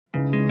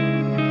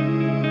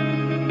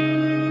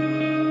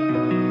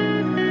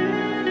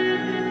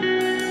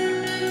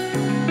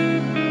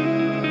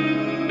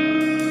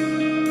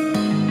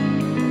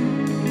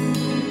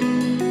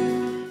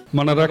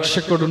మన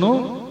రక్షకుడును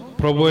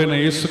ప్రభు అయిన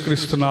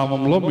యేసుక్రీస్తు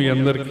నామంలో మీ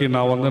అందరికీ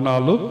నా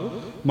వందనాలు.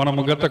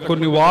 మనము గత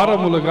కొన్ని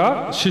వారములుగా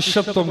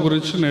శిష్యత్వం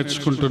గురించి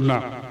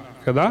నేర్చుకుంటున్నాం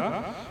కదా.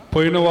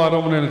 పోయిన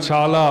వారం నేను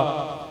చాలా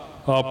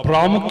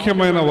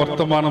ప్రాముఖ్యమైన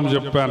వర్తమానం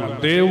చెప్పాను.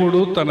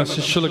 దేవుడు తన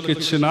శిష్యులకు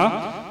ఇచ్చిన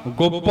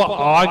గొప్ప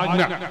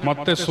ఆజ్ఞ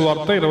మత్తయి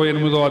సువార్త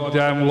 28వ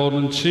అధ్యాయంలో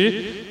నుంచి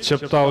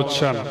చెప్తా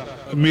వచ్చాను.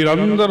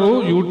 మీరందరూ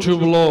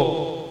యూట్యూబ్లో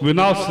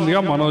వినాల్సిందిగా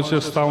మనవి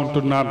చేస్తూ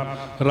ఉంటున్నాను.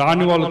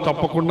 రాని వాళ్ళు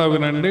తప్పకుండా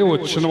వినండి,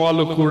 వచ్చిన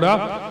వాళ్ళు కూడా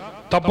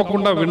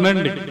తప్పకుండా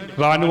వినండి,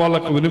 రాని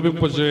వాళ్ళకు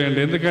వినిపింపజేయండి.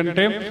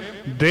 ఎందుకంటే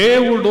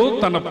దేవుడు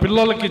తన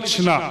పిల్లలకి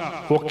ఇచ్చిన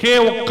ఒకే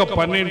ఒక్క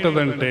పని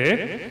ఏంటంటే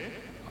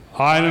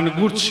ఆయనను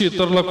గూర్చి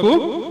ఇతరులకు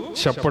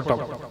చెప్పటం.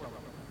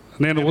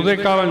 నేను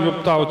ఉదయకాలం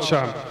చెప్తా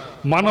వచ్చాను,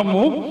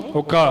 మనము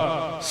ఒక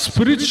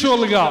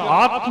స్పిరిచువల్గా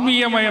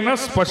ఆత్మీయమైన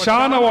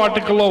శ్మశాన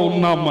వాటికలో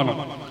ఉన్నాం.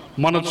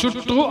 మన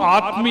చుట్టూ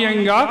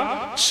ఆత్మీయంగా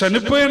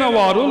చనిపోయిన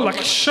వారు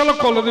లక్షల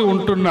కొలది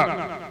ఉంటున్నారు.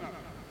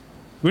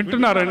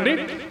 వింటున్నారండి?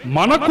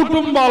 మన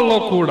కుటుంబాల్లో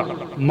కూడా,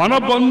 మన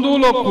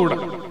బంధువులో కూడా,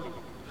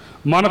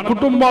 మన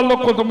కుటుంబాల్లో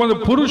కొంతమంది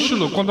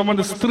పురుషులు,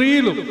 కొంతమంది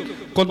స్త్రీలు,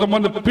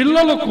 కొంతమంది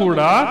పిల్లలు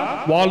కూడా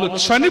వాళ్ళు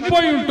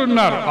చనిపోయి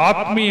ఉంటున్నారు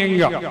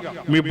ఆత్మీయంగా.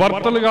 మీ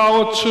భర్తలు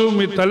కావచ్చు,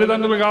 మీ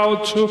తల్లిదండ్రులు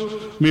కావచ్చు,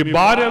 మీ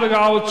భార్యలు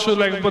కావచ్చు,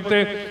 లేకపోతే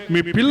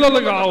మీ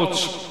పిల్లలు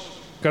కావచ్చు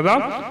కదా.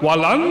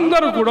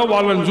 వాళ్ళందరూ కూడా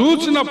వాళ్ళని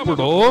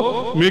చూసినప్పుడు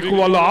మీకు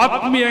వాళ్ళు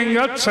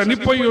ఆత్మీయంగా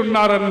చనిపోయి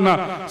ఉన్నారన్న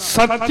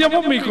సత్యము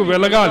మీకు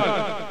వెలగాలి.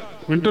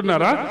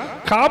 వింటున్నారా?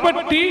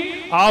 కాబట్టి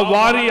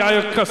వారి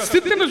యొక్క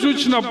స్థితిని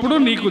చూసినప్పుడు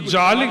నీకు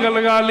జాలి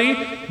కలగాలి,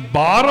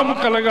 భారం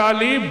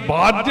కలగాలి,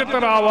 బాధ్యత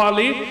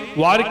రావాలి.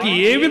 వారికి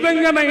ఏ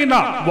విధంగానైనా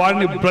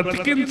వారిని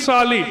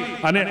బ్రతికించాలి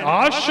అనే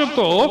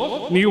ఆశతో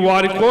నీవు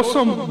వారి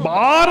కోసం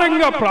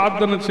భారంగా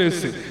ప్రార్థన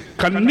చేసి,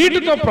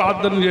 కన్నీటితో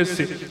ప్రార్థన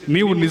చేసి,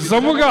 నీవు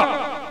నిజముగా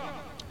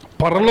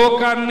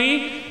పరలోకాన్ని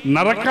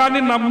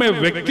నరకాన్ని నమ్మే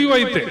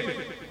వ్యక్తివైతే,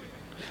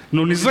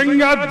 నువ్వు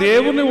నిజంగా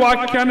దేవుని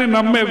వాక్యాన్ని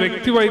నమ్మే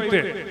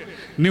వ్యక్తివైతే,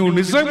 నీవు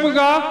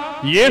నిజముగా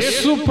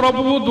యేసు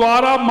ప్రభువు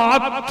ద్వారా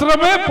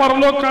మాత్రమే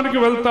పరలోకానికి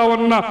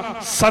వెళ్తావన్న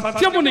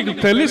సత్యము నీకు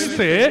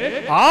తెలిస్తే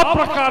ఆ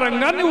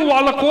ప్రకారంగా నువ్వు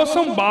వాళ్ళ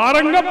కోసం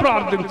భారంగా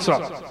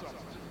ప్రార్థించాలి.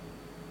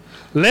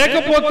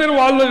 లేకపోతే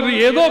వాళ్ళు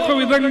ఏదో ఒక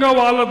విధంగా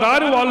వాళ్ళ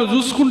దారి వాళ్ళు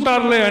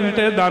చూసుకుంటారులే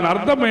అంటే దాని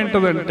అర్థం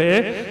ఏంటంటే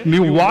నీ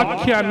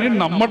వాక్యాన్ని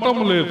నమ్మటం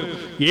లేదు,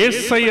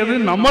 యేసయ్యని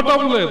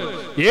నమ్మటం లేదు,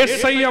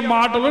 యేసయ్య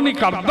మాటలు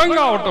నీకు అర్థం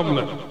కావటం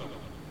లేదు.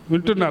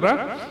 వింటున్నారా?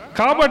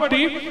 కాబట్టి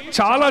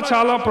చాలా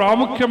చాలా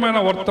ప్రాముఖ్యమైన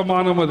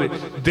వర్తమానం అది.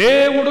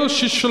 దేవుడు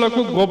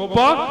శిష్యులకు గొప్ప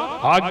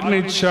ఆజ్ఞ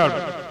ఇచ్చాడు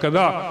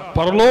కదా.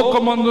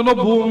 పరలోకమందును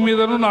భూమి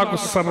మీదను నాకు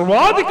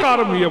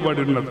సర్వాధికారం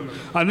ఇవ్వబడినది,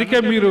 అందుకే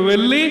మీరు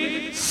వెళ్ళి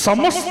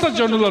సమస్త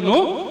జనులను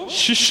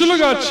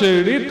శిష్యులుగా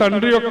చేయండి,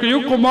 తండ్రి యొక్కయు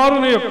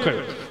కుమారుని యొక్క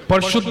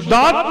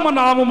పరిశుద్ధాత్మ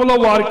నామములో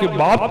వారికి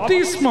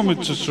బాప్తిస్మం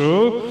ఇచ్చుచు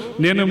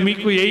నేను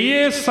మీకు ఏ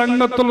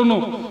సంగతులను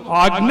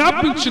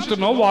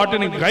ఆజ్ఞాపించుతున్నో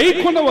వాటిని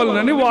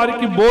గైకొనవలనని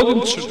వారికి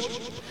బోధించు.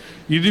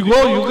 ఇదిగో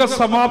యుగ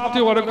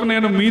సమాప్తి వరకు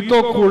నేను మీతో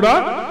కూడా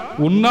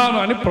ఉన్నాను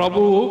అని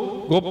ప్రభువు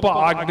గొప్ప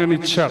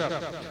ఆజ్ఞనిచ్చారు.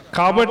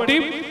 కాబట్టి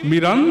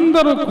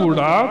మీరందరూ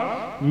కూడా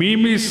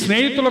మీ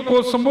స్నేహితుల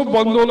కోసము,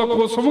 బంధువుల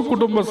కోసము,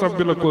 కుటుంబ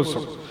సభ్యుల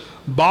కోసం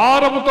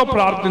భారముతో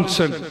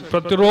ప్రార్థించండి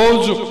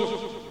ప్రతిరోజు.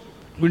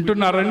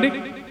 వింటున్నారండి?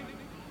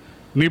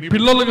 నీ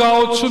పిల్లలు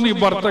కావచ్చు, నీ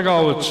భర్త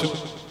కావచ్చు,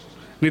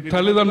 నీ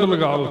తల్లిదండ్రులు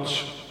కావచ్చు,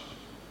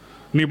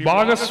 నీ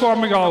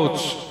భాగస్వామి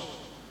కావచ్చు,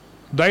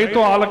 దయతో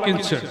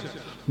ఆలకించండి.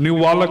 నువ్వు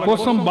వాళ్ళ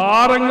కోసం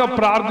భారంగా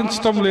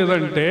ప్రార్థించటం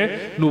లేదంటే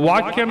నువ్వు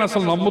వాక్యాన్ని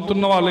అసలు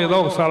నమ్ముతున్నావా లేదా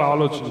ఒకసారి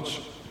ఆలోచించు.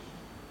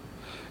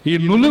 ఈ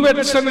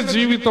నులివెచ్చని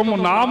జీవితము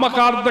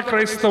నామకార్థ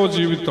క్రైస్తవ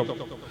జీవితం.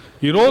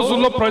 ఈ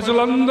రోజుల్లో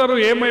ప్రజలందరూ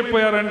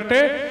ఏమైపోయారంటే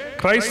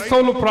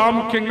క్రైస్తవులు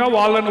ప్రాముఖ్యంగా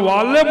వాళ్ళని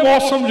వాళ్ళే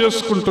మోసం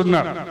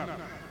చేసుకుంటున్నారు.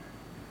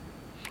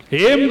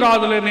 ఏం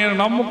కాదులే, నేను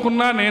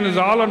నమ్ముకున్నా, నేను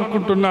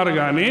చాలనుకుంటున్నారు.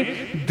 కానీ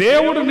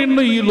దేవుడు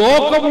నిన్ను ఈ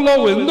లోకంలో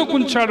ఎందుకు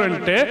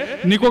ఉంచాడంటే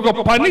నీకు ఒక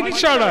పని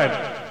ఇచ్చాడు.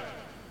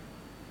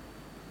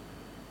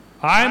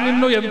 ఆయన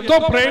నిన్ను ఎంతో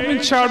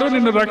ప్రేమించాడు,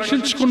 నిన్ను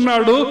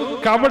రక్షించుకున్నాడు.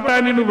 కాబట్టి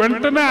ఆయన నిన్ను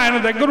వెంటనే ఆయన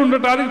దగ్గర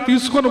ఉండటానికి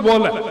తీసుకొని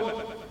పోలే.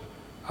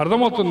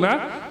 అర్థమవుతుందా?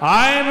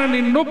 ఆయన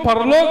నిన్ను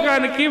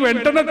పరలోకానికి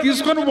వెంటనే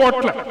తీసుకొని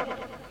పోట్లే.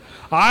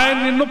 ఆయన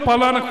నిన్ను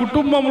పలానా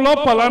కుటుంబంలో,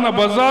 పలానా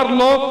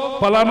బజార్లో,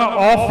 పలానా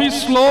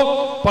ఆఫీస్లో,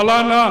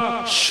 పలానా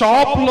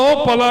షాప్లో,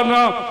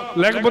 పలానా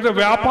లేకపోతే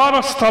వ్యాపార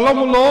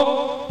స్థలములో,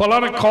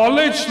 పలానా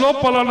కాలేజ్లో,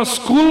 పలానా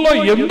స్కూల్లో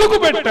ఎందుకు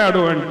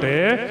పెట్టాడు అంటే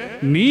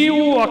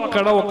నీవు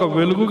అక్కడ ఒక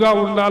వెలుగుగా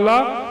ఉండాలా,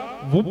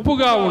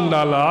 ఉప్పుగా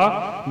ఉండాలా.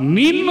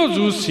 నిన్ను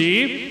చూసి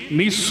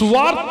నీ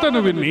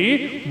సువార్తను విని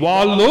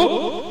వాళ్ళు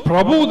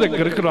ప్రభువు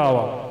దగ్గరికి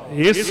రావాలి,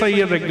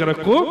 యేసయ్య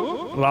దగ్గరకు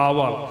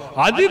రావాలి.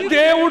 అది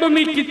దేవుడు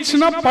నీకు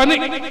ఇచ్చిన పని.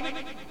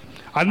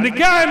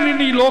 అందుకే ఆయన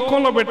నిన్ను ఈ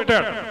లోకంలో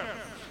పెట్టాడు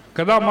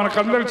కదా.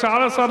 మనకందరికి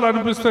చాలాసార్లు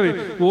అనిపిస్తుంది,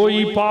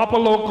 ఈ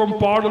పాపలోకం,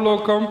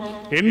 పాడులోకం,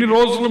 ఎన్ని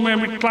రోజులు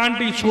మేము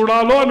ఇట్లాంటివి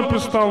చూడాలో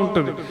అనిపిస్తూ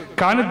ఉంటుంది.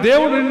 కానీ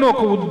దేవుడు నిన్ను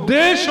ఒక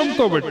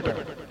ఉద్దేశంతో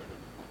పెట్టాడు.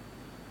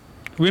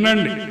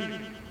 వినండి,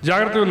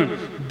 జాగ్రత్తగా వినండి.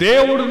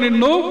 దేవుడు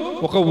నిన్ను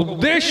ఒక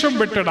ఉద్దేశం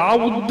పెట్టాడు. ఆ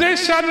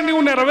ఉద్దేశాన్ని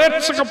నువ్వు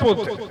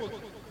నెరవేర్చకపోతే,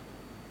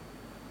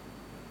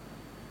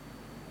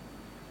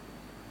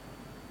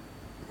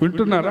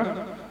 వింటున్నారా,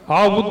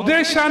 ఆ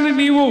ఉద్దేశాన్ని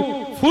నీవు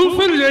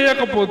ఫుల్ఫిల్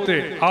చేయకపోతే,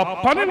 ఆ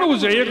పని నువ్వు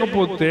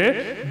చేయకపోతే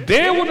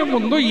దేవుని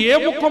ముందు ఏ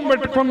ముఖం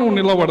పెట్టుకొని నువ్వు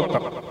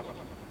నిలబడతావు?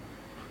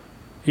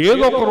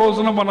 ఏదో ఒక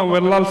రోజున మనం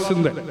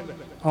వెళ్ళాల్సిందే,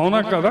 అవునా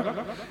కదా?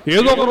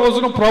 ఏదో ఒక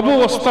రోజున ప్రభు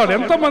వస్తాడు.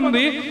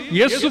 ఎంతమంది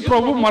యేసు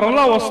ప్రభు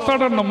మరలా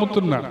వస్తాడని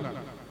నమ్ముతున్నారు?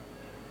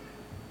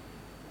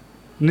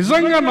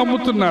 నిజంగా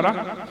నమ్ముతున్నారా?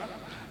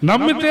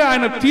 నమ్మితే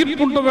ఆయన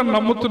తీర్పు ఉంటుందని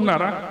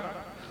నమ్ముతున్నారా?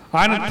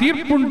 ఆయన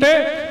తీర్పు ఉంటే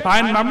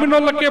ఆయన నమ్మిన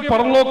వాళ్ళకే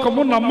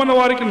పరలోకము, నమ్మని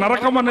వారికి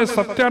నరకం అనే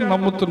సత్యాన్ని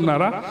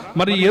నమ్ముతున్నారా?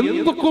 మరి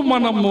ఎందుకు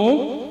మనము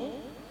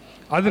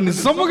అది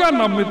నిజముగా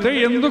నమ్మితే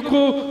ఎందుకు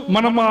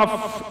మనం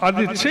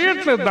అది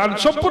చేయట్లేదు? దాని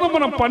చొప్పున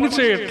మనం పని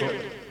చేయట్లేదు.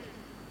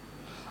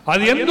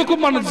 అది ఎందుకు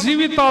మన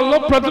జీవితాల్లో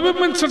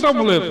ప్రతిబింబించటం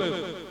లేదు?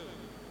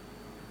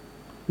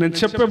 నేను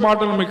చెప్పే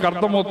మాటలు మీకు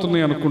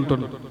అర్థమవుతున్నాయి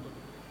అనుకుంటున్నాను.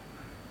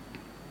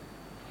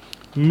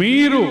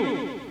 మీరు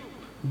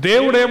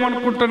దేవుడు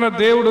ఏమనుకుంటున్నా,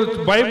 దేవుడు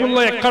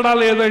బైబిల్లో ఎక్కడా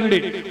లేదండి,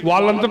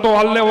 వాళ్ళంతటా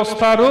వాళ్ళే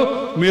వస్తారు,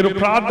 మీరు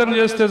ప్రార్థన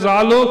చేస్తే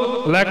చాలు,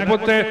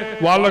 లేకపోతే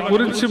వాళ్ళ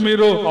గురించి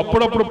మీరు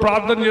అప్పుడప్పుడు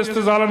ప్రార్థన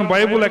చేస్తే చాలని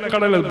బైబిల్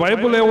ఎక్కడా లేదు.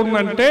 బైబిల్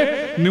ఏముందంటే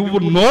నువ్వు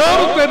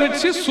నోరు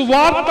తెరిచి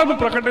సువార్తను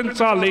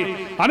ప్రకటించాలి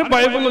అని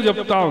బైబిల్లో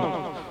చెప్తావు.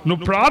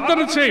 నువ్వు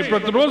ప్రార్థన చేయి,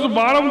 ప్రతిరోజు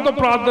భారంతో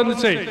ప్రార్థన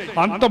చేయి.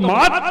 అంత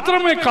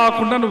మాత్రమే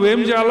కాకుండా నువ్వేం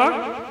చేయాలా?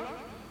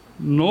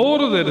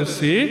 నోరు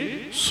తెరిచి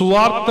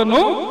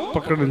సువార్తను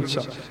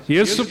ప్రకటించాలి.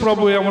 యేసు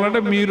ప్రభు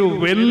ఏమన్నాడంటే మీరు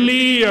వెళ్ళి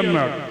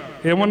అన్నాడు.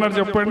 ఏమన్నారు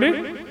చెప్పండి?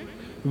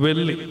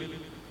 వెళ్ళి.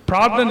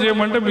 ప్రార్థన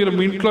చేయమంటే మీరు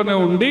మీ ఇంట్లోనే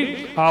ఉండి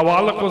ఆ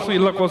వాళ్ళ కోసం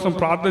వీళ్ళ కోసం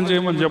ప్రార్థన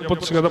చేయమని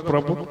చెప్పొచ్చు కదా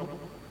ప్రభు.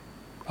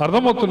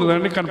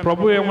 అర్థమవుతున్నదండి? కానీ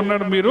ప్రభు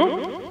ఏమన్నాడు? మీరు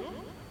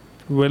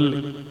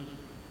వెళ్ళి.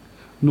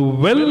 నువ్వు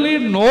వెళ్ళి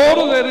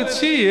నోరు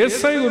తెరిచి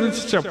యేసయ్య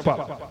గురించి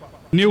చెప్పాలి.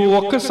 నీవు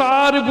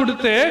ఒక్కసారి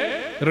పుడితే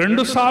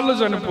 2 సార్లు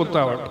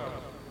చనిపోతావట.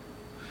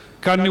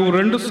 కానీ నువ్వు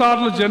 2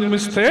 సార్లు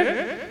జన్మిస్తే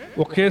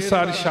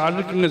ఒకేసారి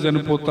శారీరకంగా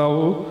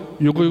చనిపోతావు,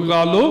 యుగ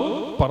యుగాలు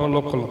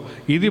పరలోకంలో.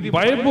 ఇది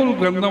బైబుల్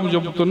గ్రంథం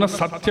చెబుతున్న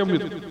సత్యం.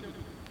 ఇది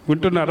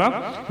వింటున్నారా?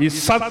 ఈ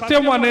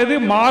సత్యం అనేది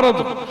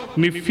మారదు.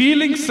 నీ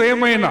ఫీలింగ్స్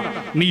ఏమైనా,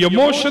 నీ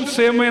ఎమోషన్స్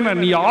ఏమైనా,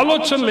 నీ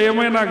ఆలోచనలు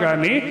ఏమైనా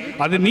కానీ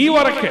అది నీ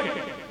వరకే.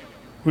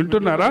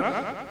 వింటున్నారా?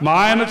 మా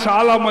ఆయన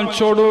చాలా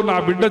మంచోడు, నా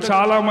బిడ్డ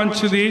చాలా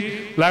మంచిది,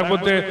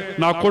 లేకపోతే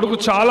నా కొడుకు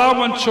చాలా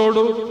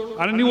మంచోడు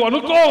అని నువ్వు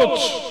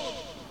అనుకోవచ్చు.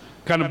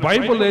 కానీ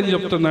బైబుల్ ఏం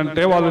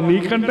చెప్తుందంటే వాళ్ళు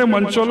నీకంటే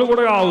మంచోళ్ళు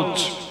కూడా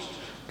కావచ్చు.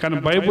 కానీ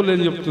బైబుల్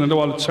ఏం చెప్తుందంటే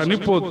వాళ్ళు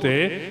చనిపోతే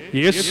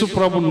యేసు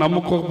ప్రభుని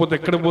నమ్ముకోకపోతే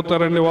ఎక్కడ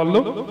పోతారండి?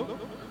 వాళ్ళు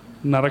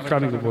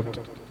నరకానికి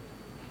పోతారు.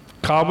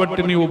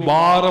 కాబట్టి నీవు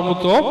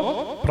భారముతో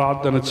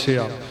ప్రార్థన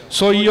చేయాలి.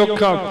 సో ఈ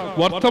యొక్క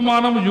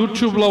వర్తమానం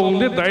యూట్యూబ్లో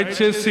ఉంది.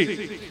 దయచేసి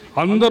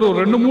అందరూ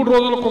 2-3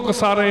 రోజులకు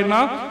ఒకసారైనా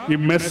ఈ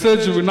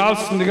మెసేజ్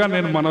వినాల్సిందిగా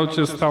నేను మనవి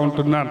చేస్తూ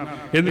ఉంటున్నాను.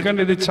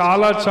 ఎందుకంటే ఇది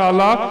చాలా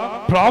చాలా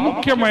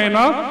ప్రాముఖ్యమైన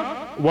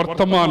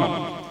వర్తమానం.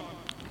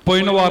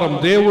 పోయిన వారం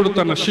దేవుడు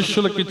తన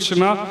శిష్యులకు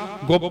ఇచ్చిన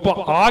గొప్ప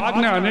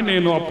ఆజ్ఞ అని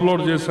నేను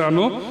అప్లోడ్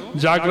చేశాను.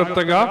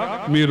 జాగ్రత్తగా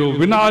మీరు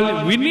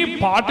విని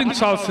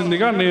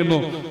పాటించాల్సిందిగా నేను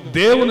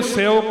దేవుని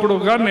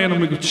సేవకుడుగా నేను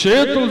మీకు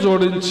చేతులు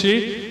జోడించి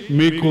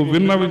మీకు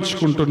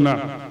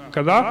విన్నవించుకుంటున్నాను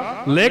కదా.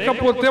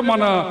 లేకపోతే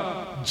మన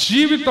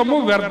జీవితము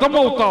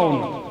వ్యర్థమవుతా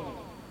ఉంది.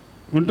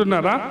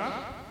 వింటున్నారా?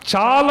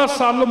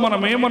 చాలాసార్లు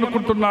మనం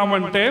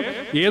ఏమనుకుంటున్నామంటే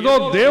ఏదో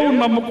దేవుని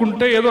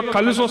నమ్ముకుంటే ఏదో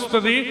కలిసి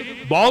వస్తుంది,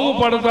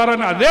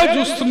 బాగుపడతారని అదే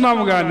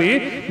చూస్తున్నాము, కానీ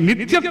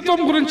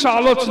నిత్యత్వం గురించి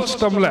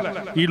ఆలోచించటంలే.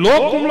 ఈ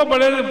లోకంలో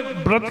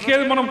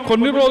బ్రతికేది మనం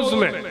కొన్ని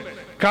రోజులే,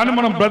 కానీ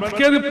మనం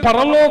బ్రతికేది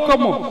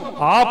పరలోకము.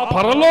 ఆ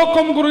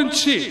పరలోకం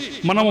గురించి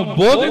మనము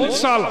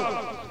బోధించాలి.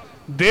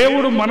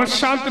 దేవుడు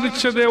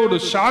మనశ్శాంతినిచ్చే దేవుడు,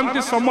 శాంతి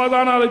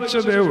సమాధానాలు ఇచ్చే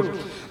దేవుడు.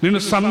 నిన్ను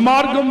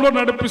సన్మార్గంలో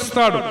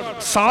నడిపిస్తాడు.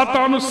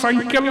 సాతాను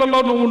సంఖ్యలలో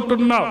నువ్వు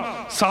ఉంటున్నావు,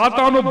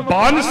 సాతాను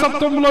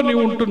బానిసత్వంలో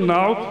నీవు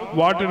ఉంటున్నావు.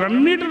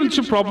 వాటినన్నిటి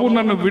నుంచి ప్రభు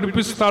నన్ను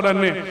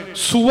విడిపిస్తాడనే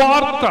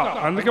సువార్త.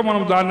 అందుకే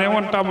మనం దాన్ని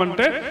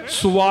ఏమంటామంటే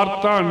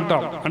సువార్త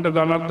అంటాం. అంటే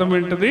దాని అర్థం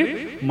ఏంటిది?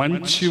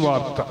 మంచి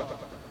వార్త.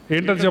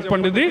 ఏంటది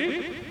చెప్పండి? ఇది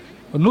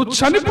నువ్వు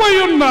చనిపోయి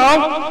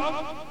ఉన్నావు,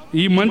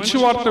 ఈ మంచి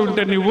వార్త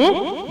వింటే నువ్వు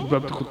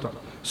బ్రతుకుతావు.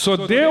 సో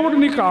దేవుడు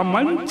నీకు ఆ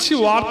మంచి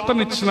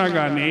వార్తనిచ్చినా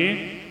కానీ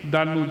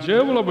దాన్ని నువ్వు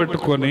జేబులో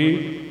పెట్టుకొని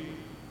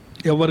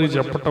ఎవరికి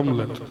చెప్పటం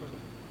లేదు.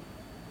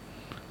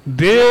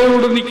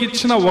 దేవుడు నీకు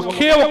ఇచ్చిన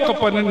ఒకే ఒక్క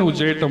పని నువ్వు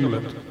చేయటం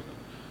లేదు.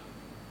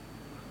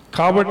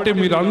 కాబట్టి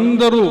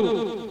మీరందరూ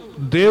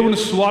దేవుని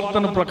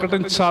సువార్తను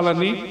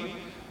ప్రకటించాలని,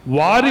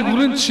 వారి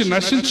గురించి,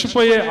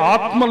 నశించిపోయే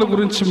ఆత్మల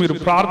గురించి మీరు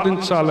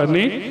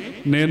ప్రార్థించాలని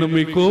నేను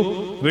మీకు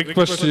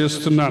రిక్వెస్ట్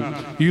చేస్తున్నాను.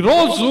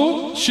 ఈరోజు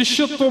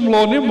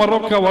శిష్యత్వంలోని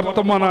మరొక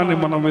వర్తమానాన్ని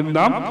మనం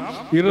విందాం.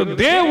 ఈరోజు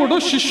దేవుడు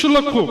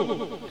శిష్యులకు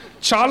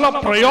చాలా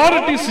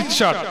ప్రయారిటీస్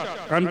ఇచ్చాడు.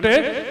 అంటే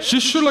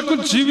శిష్యులకు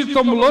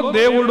జీవితంలో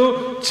దేవుడు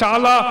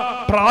చాలా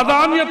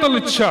ప్రాధాన్యతలు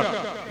ఇచ్చాడు.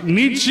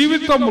 నీ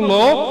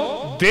జీవితంలో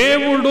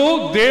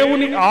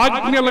దేవుని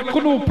ఆజ్ఞలకు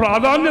నువ్వు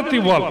ప్రాధాన్యత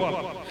ఇవ్వాలి.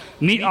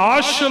 నీ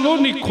ఆశలు,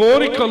 నీ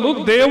కోరికలు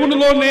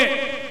దేవునిలోనే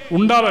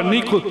ఉండాలి.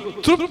 నీకు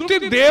తృప్తి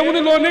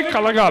దేవునిలోనే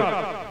కలగాలి.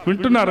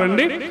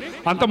 వింటున్నారండి?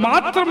 అంత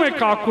మాత్రమే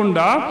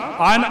కాకుండా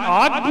ఆయన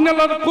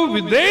ఆజ్ఞలకు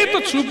విధేయత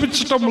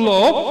చూపించటంలో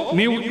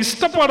నీవు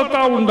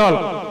ఇష్టపడతా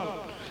ఉండాలి.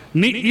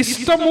 నీ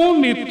ఇష్టము,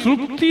 నీ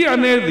తృప్తి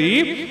అనేది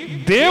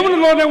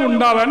దేవునిలోనే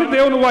ఉండాలని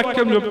దేవుని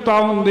వాక్యం చెప్తా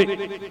ఉంది.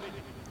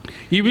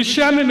 ఈ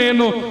విషయాన్ని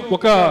నేను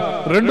ఒక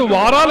 2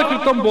 వారాల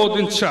క్రితం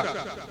బోధించా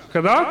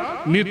కదా.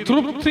 నీ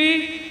తృప్తి,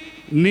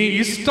 నీ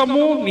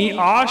ఇష్టము, నీ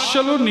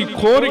ఆశలు, నీ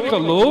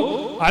కోరికలు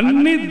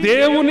అన్ని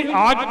దేవుని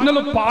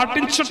ఆజ్ఞలు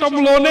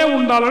పాటించటంలోనే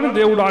ఉండాలని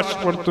దేవుడు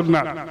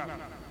ఆశపడుతున్నాడు.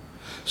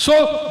 సో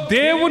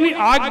దేవుని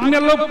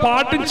ఆజ్ఞలు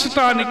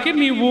పాటించటానికి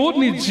నీవు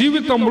నీ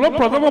జీవితంలో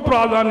ప్రథమ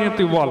ప్రాధాన్యత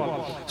ఇవ్వాలి.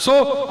 సో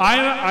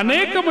ఆయన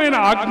అనేకమైన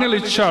ఆజ్ఞలు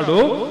ఇచ్చాడు.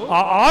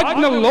 ఆ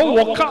ఆజ్ఞల్లో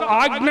ఒక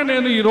ఆజ్ఞ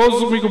నేను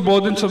ఈరోజు మీకు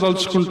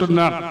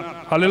బోధించదలుచుకుంటున్నాను.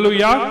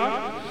 హల్లెలూయా.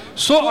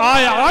 సో ఆ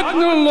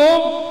ఆజ్ఞల్లో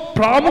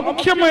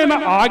ప్రాముఖ్యమైన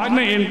ఆజ్ఞ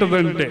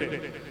ఏంటంటే,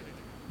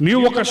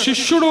 నీవు ఒక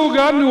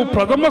శిష్యుడుగా నువ్వు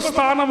ప్రథమ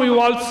స్థానం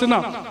ఇవ్వాల్సిన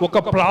ఒక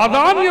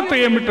ప్రాధాన్యత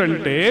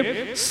ఏమిటంటే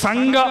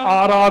సంఘ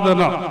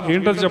ఆరాధన.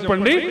 ఏంటో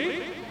చెప్పండి,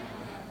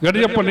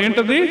 గడి చెప్పండి.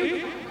 ఏంటది?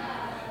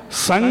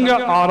 సంఘ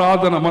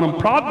ఆరాధన. మనం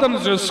ప్రార్థన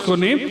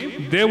చేసుకొని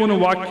దేవుని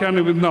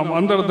వాక్యాన్ని విందాం.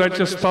 అందరూ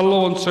దయచేసి స్థల్లో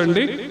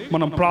ఉంచండి,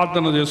 మనం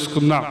ప్రార్థన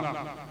చేసుకుందాం.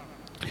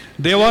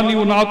 దేవా,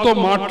 నీవు నాతో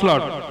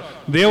మాట్లాడు.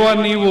 దేవా,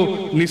 నీవు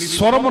నీ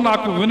స్వరము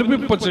నాకు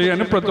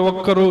వినిపింపచేయని ప్రతి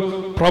ఒక్కరూ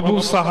ప్రభు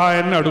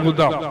సహాయాన్ని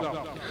అడుగుదాం.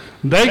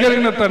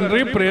 దయగలిగిన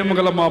తండ్రి,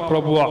 ప్రేమగల మా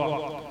ప్రభువా,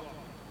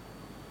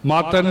 మా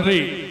తండ్రి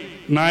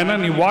నాయన,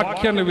 నీ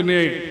వాక్యాన్ని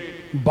వినే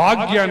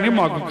భాగ్యాన్ని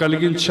మాకు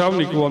కలిగించావు.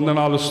 నీకు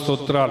వందనాలు,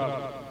 స్తోత్రాలు.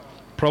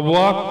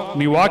 ప్రభువా,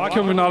 నీ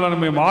వాక్యం వినాలని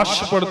మేము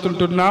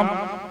ఆశపడుతుంటున్నాం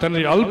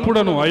తండ్రి.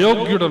 అల్పుడను,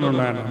 అయోగ్యుడను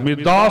నాయన, మీ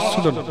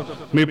దాసుడను,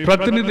 మీ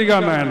ప్రతినిధిగా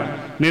నాయన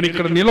నేను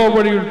ఇక్కడ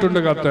నిలవబడి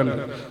ఉంటుండగా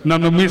తండ్రి,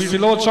 నన్ను మీ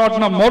శిలువ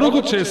చాటున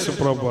మరుగు చేసి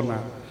ప్రభు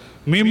నాయన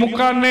మీ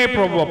ముఖాన్నే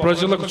ప్రభు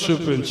ప్రజలకు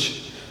చూపించి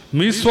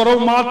మీ స్వరం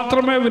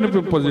మాత్రమే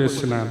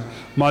వినిపింపజేసిన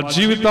మా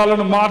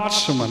జీవితాలను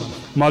మార్చమని,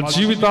 మా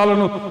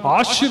జీవితాలను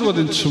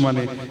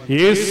ఆశీర్వదించమని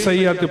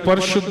యేసయ్య అతి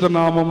పరిశుద్ధ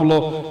నామములో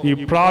ఈ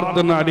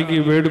ప్రార్థన అడిగి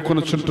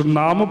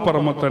వేడుకొనుచుంటున్నాము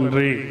పరమ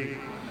తండ్రి.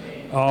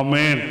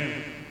 ఆమేన్.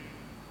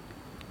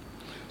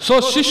 సో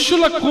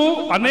శిష్యులకు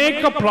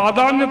అనేక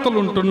ప్రాధాన్యతలు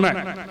ఉంటున్నాయి.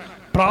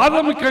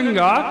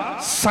 ప్రాథమికంగా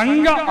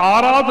సంఘ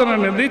ఆరాధన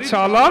అనేది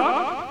చాలా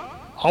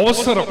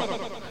అవసరం.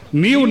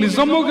 నీవు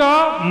నిజముగా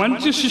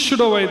మంచి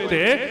శిష్యుడు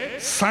అయితే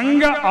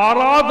సంఘ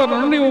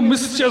ఆరాధనను నీవు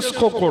మిస్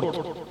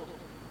చేసుకోకూడదు.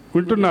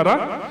 వింటున్నారా?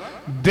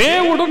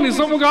 దేవుడు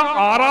నిజముగా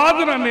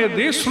ఆరాధన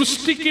అనేది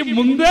సృష్టికి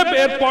ముందే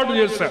ఏర్పాటు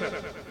చేశారు.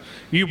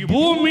 ఈ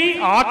భూమి,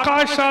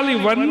 ఆకాశాలు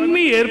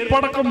ఇవన్నీ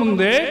ఏర్పడక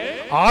ముందే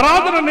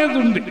ఆరాధన అనేది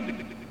ఉంది.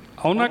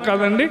 అవునా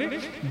కాదండి?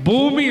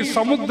 భూమి,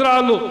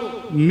 సముద్రాలు,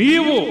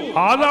 నీవు,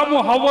 ఆదాము,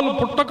 హవ్వలు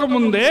పుట్టక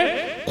ముందే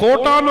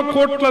కోటాను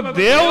కోట్ల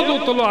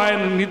దేవదూతలు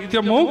ఆయన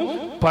నిత్యము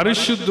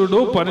పరిశుద్ధుడు,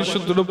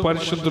 పరిశుద్ధుడు,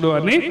 పరిశుద్ధుడు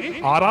అని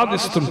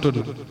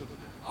ఆరాధిస్తుంటున్నారు.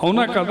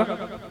 అవునా కదా?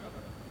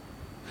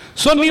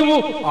 సో నీవు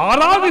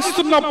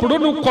ఆరాధిస్తున్నప్పుడు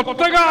నువ్వు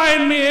కొత్తగా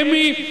ఆయన్ని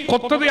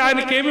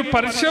ఆయనకి ఏమి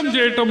పరిచయం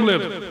చేయటం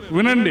లేదు.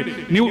 వినండి,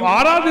 నీవు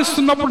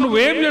ఆరాధిస్తున్నప్పుడు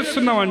నువ్వేం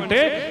చేస్తున్నావంటే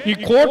ఈ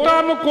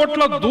కోటాను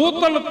కోట్ల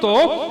దూతలతో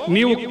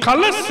నీవు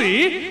కలిసి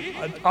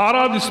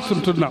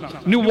ఆరాధిస్తుంటున్నావు.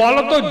 నువ్వు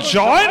వాళ్ళతో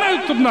జాయిన్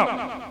అవుతున్నావు.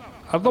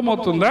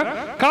 అర్థమవుతుందా?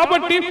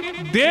 కాబట్టి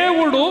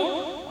దేవుడు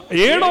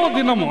 7వ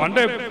దినము,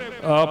 అంటే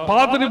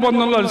పాత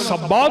నిబంధనలో అది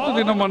సబ్బాతు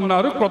దినం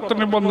అన్నారు, కొత్త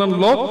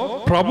నిబంధనలో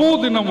ప్రభువు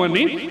దినం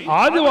అని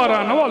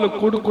ఆదివారాన వాళ్ళు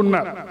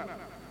కూడుకున్నారు.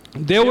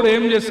 దేవుడు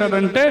ఏం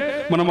చేశాడంటే,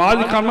 మనం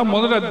ఆదికాండం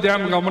 1వ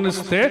అధ్యాయం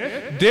గమనిస్తే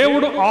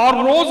దేవుడు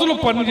 6 రోజులు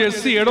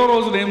పనిచేసి 7వ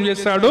రోజున ఏం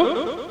చేశాడు?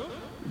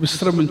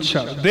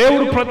 విశ్రమించాడు.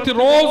 దేవుడు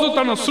ప్రతిరోజు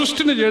తన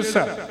సృష్టిని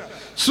చేశాడు.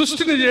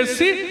 సృష్టిని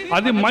చేసి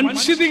అది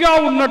మంచిదిగా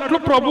ఉన్నట్లు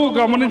ప్రభువు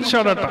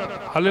గమనించాడట.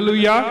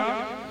 హల్లెలూయా.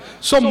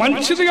 సో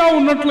మంచిదిగా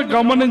ఉన్నట్లు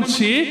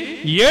గమనించి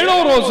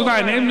 7వ రోజున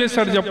ఆయన ఏం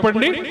చేశాడు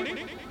చెప్పండి?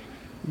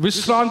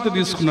 విశ్రాంతి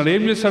తీసుకున్నాడు.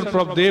 ఏం చేశాడు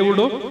ప్రభు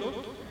దేవుడు?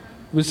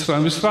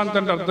 విశ్రాంతి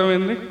అంటే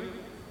అర్థమైంది.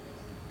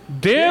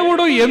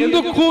 దేవుడు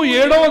ఎందుకు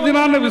 7వ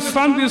దినాన్ని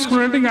విశ్రాంతి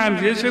తీసుకున్నాడంటే ఇంకా ఆయన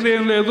చేసేది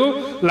ఏం లేదు,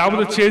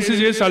 లేకపోతే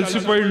చేసి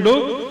అలసిపోయిండు,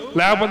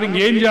 లేకపోతే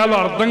ఇంకేం చేయాలో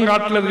అర్థం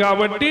కావట్లేదు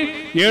కాబట్టి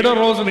 7వ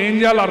రోజున ఏం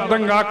చేయాలో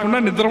అర్థం కాకుండా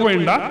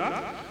నిద్రపోయిండా?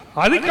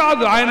 అది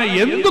కాదు. ఆయన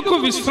ఎందుకు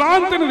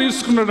విశ్రాంతిని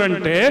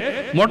తీసుకున్నాడంటే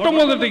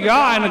మొట్టమొదటిగా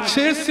ఆయన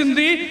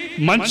చేసింది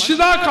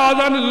మంచిదా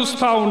కాదా అని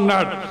చూస్తా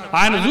ఉన్నాడు.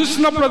 ఆయన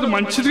చూసినప్పుడు అది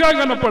మంచిదిగా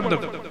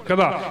కనపడ్డది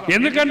కదా.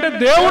 ఎందుకంటే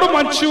దేవుడు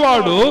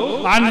మంచివాడు,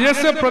 ఆయన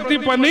చేసే ప్రతి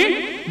పని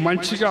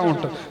మంచిగా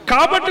ఉంటుంది.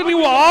 కాబట్టి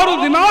నువ్వు 6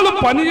 దినాలు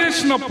పని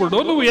చేసినప్పుడు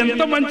నువ్వు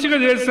ఎంత మంచిగా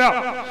చేశావు,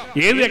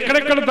 ఏది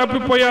ఎక్కడెక్కడ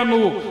తప్పిపోయావు,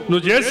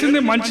 నువ్వు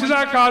చేసింది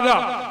మంచిదా కాదా,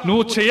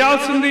 నువ్వు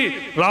చేయాల్సింది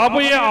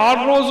రాబోయే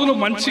 6 రోజులు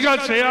మంచిగా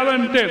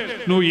చేయాలంటే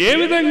నువ్వు ఏ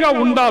విధంగా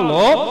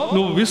ఉండాలో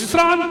నువ్వు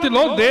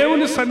విశ్రాంతిలో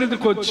దేవుని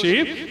సన్నిధికి వచ్చి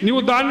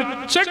నువ్వు దాన్ని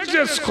చెక్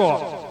చేసుకో.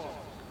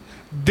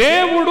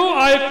 దేవుడు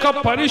ఆ యొక్క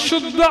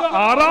పరిశుద్ధ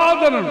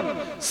ఆరాధనను,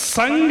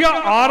 సంఘ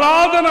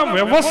ఆరాధన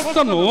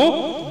వ్యవస్థను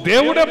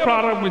దేవుడే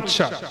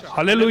ప్రారంభించాడు.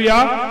 హల్లెలూయా.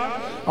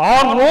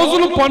 6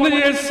 రోజులు పని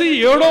చేసి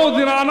 7వ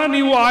దినాన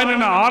నీవు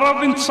ఆయనను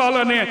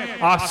ఆరాధించాలనే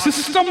ఆ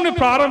సిస్టమ్ని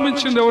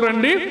ప్రారంభించింది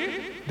ఎవరండి?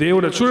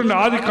 దేవుడే. చూడండి,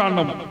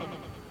 ఆదికాండం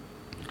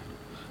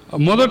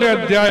 1వ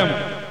అధ్యాయం,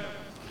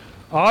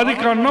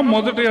 ఆదికాండం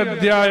 1వ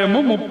అధ్యాయము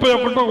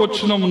 31వ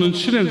వచనం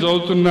నుంచి నేను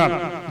చదువుతున్నాను,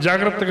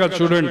 జాగ్రత్తగా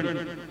చూడండి.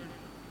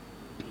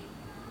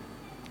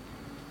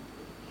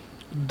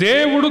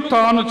 దేవుడు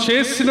తాను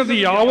చేసినది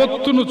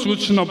యావత్తును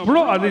చూచినప్పుడు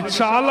అది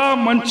చాలా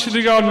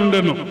మంచిదిగా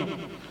నుండెను.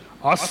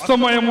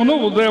 అస్తమయమును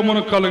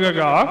ఉదయమును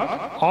కలుగగా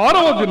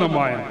 6వ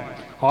దినమాయెను.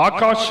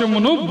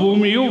 ఆకాశమును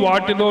భూమియు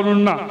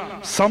వాటిలోనున్న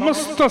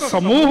సమస్త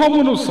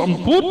సమూహమును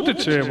సంపూర్తి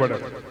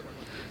చేయబడెను.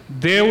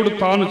 దేవుడు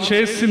తాను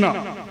చేసిన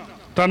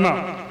తన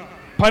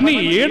పని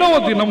 7వ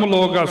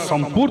దినములోగా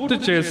సంపూర్తి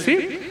చేసి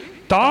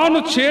తాను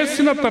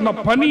చేసిన తన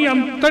పని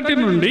అంతటి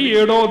నుండి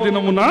 7వ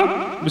దినమున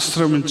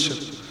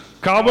విశ్రమించాడు.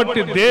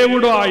 కాబట్టి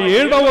దేవుడు ఆ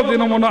 7వ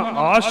దినమున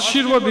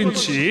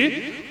ఆశీర్వదించి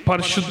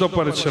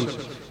పరిశుద్ధపరచను.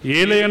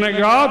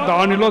 ఏలయనగా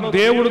దానిలో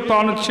దేవుడు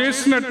తాను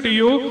చేసినట్టు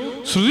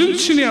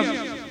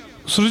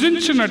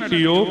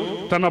సృజించినట్టు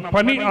తన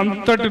పని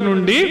అంతటి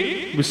నుండి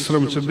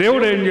విశ్రమించాడు.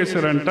 దేవుడు ఏం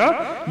చేశారంట?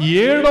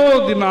 7వ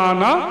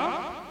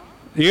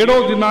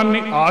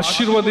దినాన్ని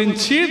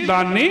ఆశీర్వదించి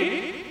దాన్ని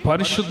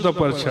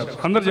పరిశుద్ధపరిచాడు.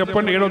 అందరు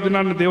చెప్పండి, 7వ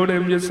దినాన్ని దేవుడు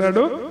ఏం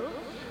చేశాడు?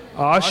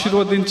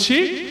 ఆశీర్వదించి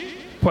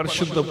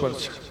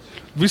పరిశుద్ధపరిచాడు.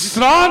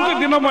 విశ్రాంతి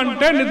దినం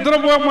అంటే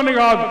నిద్రపోమని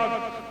కాదు,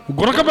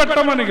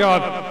 గురకబెట్టమని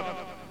కాదు.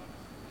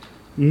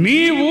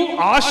 నీవు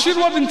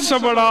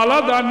ఆశీర్వదించబడాలా,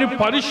 దాన్ని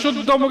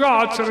పరిశుద్ధముగా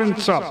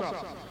ఆచరించాలి.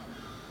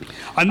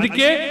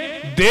 అందుకే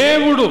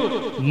దేవుడు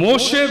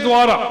మోషే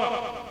ద్వారా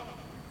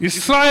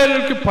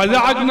ఇశ్రాయేలుకి 10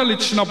 ఆజ్ఞలు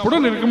ఇచ్చినప్పుడు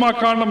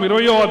నిర్గమాకాండం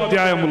 20వ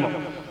అధ్యాయంలో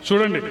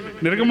చూడండి,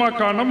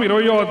 నిర్గమాకాండం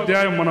 20వ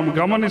అధ్యాయం మనం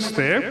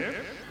గమనిస్తే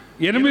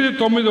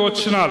 8-9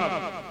 వచనాలు.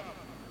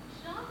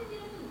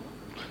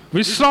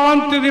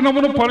 విశ్రాంతి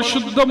దినమును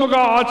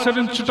పరిశుద్ధముగా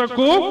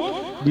ఆచరించుటకు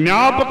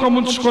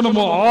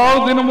జ్ఞాపకముంచుకొనుము. 6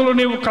 దినములు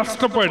నీవు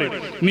కష్టపడి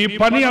నీ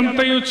పని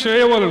అంతయు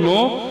చేయవలను.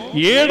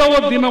 7వ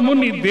దినము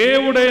నీ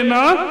దేవుడైన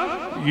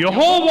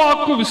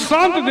యెహోవాకు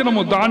విశ్రాంతి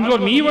దినము. దానిలో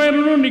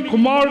నీవైనను, నీ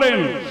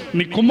కుమారుడైన,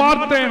 నీ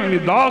కుమార్తె అయిన, నీ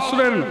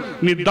దాసుడైన,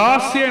 నీ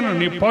దాసి అయిన,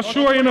 నీ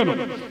పశువు అయినను,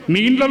 నీ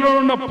ఇండ్లలో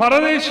ఉన్న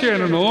పరదేశి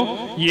అయినను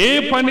ఏ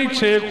పని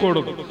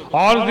చేయకూడదు.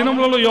 6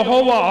 దినములలో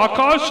యెహోవా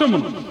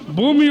ఆకాశమును,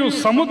 భూమియు,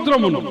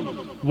 సముద్రమును,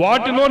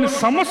 వాటిలోని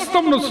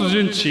సమస్తమును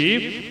సృజించి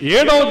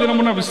 7వ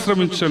దినమున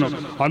విశ్రమించెను.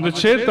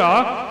 అందుచేత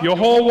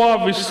యెహోవా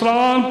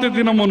విశ్రాంతి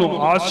దినమును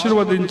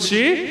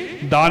ఆశీర్వదించి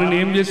దానిని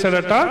ఏం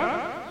చేశాడట?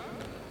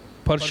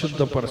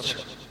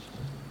 పరిశుద్ధపరచాడు.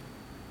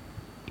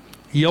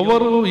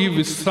 ఎవరు ఈ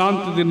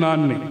విశ్రాంతి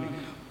దినాన్ని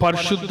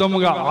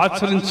పరిశుద్ధముగా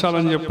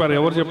ఆచరించాలని చెప్పారు?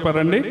 ఎవరు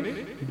చెప్పారండి?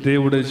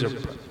 దేవుడే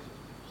చెప్పారు.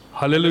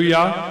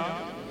 హల్లెలూయా.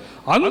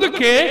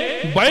 అందుకే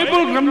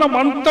బైబిల్ గ్రంథం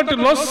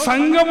అంతటిలో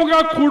సంఘముగా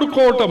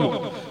కూడుకోవటము,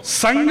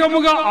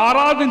 సంఘముగా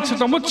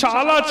ఆరాధించటము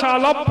చాలా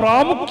చాలా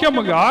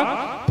ప్రాముఖ్యముగా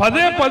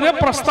పదే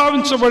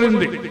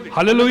ప్రస్తావించబడింది.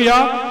 హల్లెలూయా.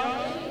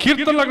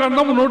 కీర్తనల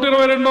గ్రంథం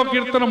 122వ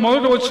కీర్తన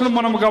 1వ వచనం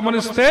మనం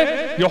గమనిస్తే,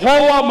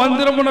 యెహోవా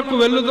మందిరమునకు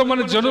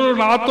వెళ్ళుదామని జనులు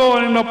నాతో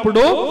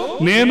అనినప్పుడు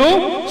నేను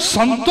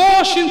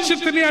సంతోషించి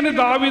తిని అని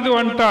దావీదు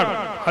అంటాడు.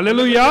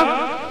 హల్లెలూయా.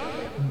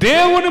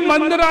 దేవుని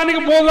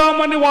మందిరానికి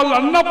పోదామని వాళ్ళు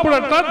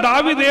అన్నప్పుడట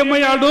దావీదు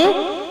ఏమయ్యాడు?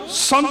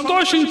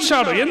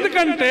 సంతోషించాడు.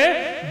 ఎందుకంటే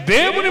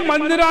దేవుని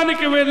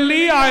మందిరానికి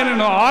వెళ్ళి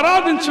ఆయనను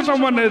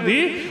ఆరాధించడం అనేది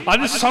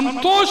అది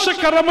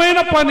సంతోషకరమైన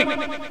పని.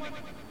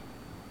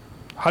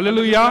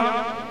 హల్లెలూయా.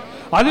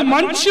 అది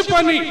మంచి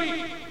పని.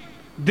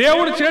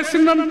 దేవుడు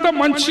చేసినంత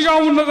మంచిగా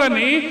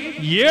ఉన్నదని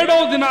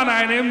 7వ దినాన్ని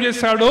ఆయన ఏం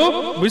చేశాడు?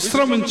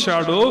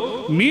 విశ్రమించాడు.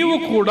 నీవు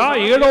కూడా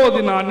 7వ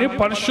దినాన్ని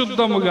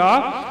పరిశుద్ధముగా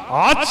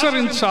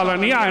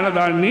ఆచరించాలని ఆయన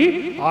దాన్ని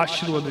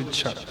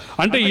ఆశీర్వదించాడు.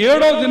 అంటే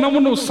 7వ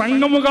దినము నువ్వు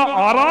సంఘముగా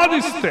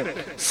ఆరాధిస్తే,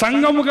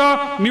 సంఘముగా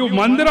నీవు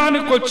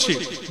మందిరానికి వచ్చి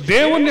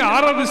దేవుణ్ణి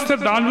ఆరాధిస్తే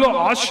దానిలో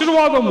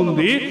ఆశీర్వాదం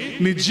ఉంది.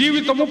 నీ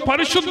జీవితము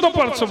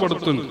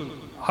పరిశుద్ధపరచబడుతుంది.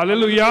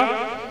 హల్లెలూయా.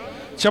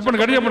 చెప్పండి,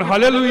 గడి చెప్పండి,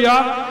 హల్లెలూయా.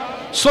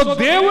 సో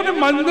దేవుని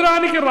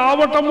మందిరానికి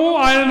రావటము,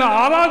 ఆయనను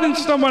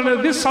ఆరాధించడం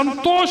అనేది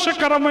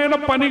సంతోషకరమైన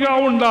పనిగా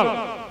ఉండాలి.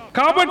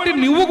 కాబట్టి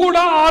నువ్వు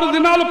కూడా 6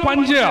 దినాలు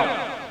పని చేయాలి.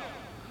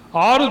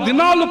 6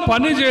 దినాలు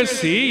పని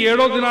చేసి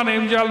 7వ దినాన్ని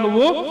ఏం చేయాలి?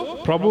 నువ్వు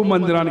ప్రభు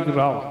మందిరానికి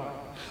రావు.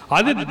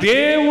 అది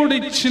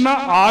దేవుడిచ్చిన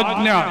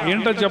ఆజ్ఞ.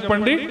 ఏంటో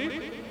చెప్పండి.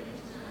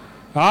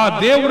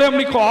 దేవుడేం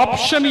నీకు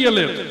ఆప్షన్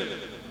ఇవ్వలేదు.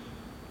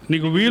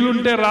 నీకు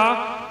వీలుంటే రా,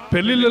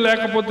 పెళ్ళిళ్ళు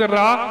లేకపోతే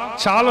రా.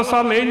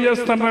 చాలాసార్లు ఏం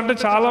చేస్తారంటే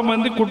చాలా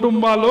మంది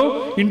కుటుంబాలు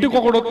ఇంటికి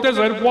ఒకడు వస్తే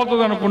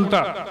సరిపోతుంది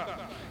అనుకుంటా.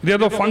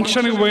 ఇదేదో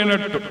ఫంక్షన్కి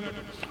పోయినట్టు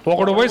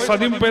ఒకడు పోయి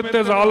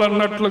సదింపెత్తే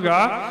చాలన్నట్లుగా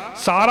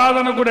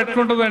సారాధన కూడా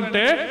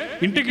ఎట్లుంటుందంటే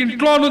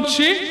ఇంట్లో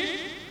నుంచి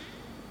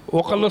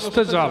ఒకళ్ళు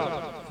వస్తే చాలు,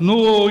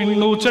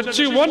 నువ్వు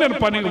చర్చికి పో, నేను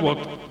పనికి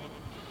పోతా.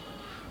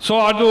 సో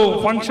అటు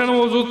ఫంక్షన్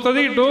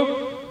చూస్తుంది, ఇటు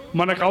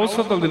మనకు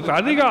అవసరం తిరుగుతుంది.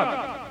 అది కాదు.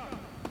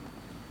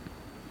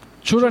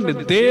 చూడండి,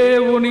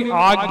 దేవుని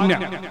ఆజ్ఞ,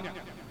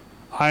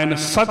 ఆయన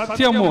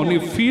సత్యము నీ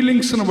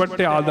ఫీలింగ్స్ను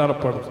బట్టి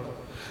ఆధారపడదు.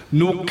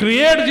 నువ్వు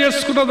క్రియేట్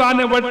చేసుకున్న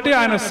దాన్ని బట్టి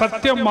ఆయన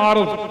సత్యం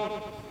మారదు.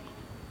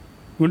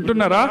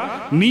 వింటున్నారా?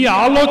 నీ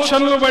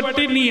ఆలోచనలు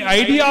బట్టి, నీ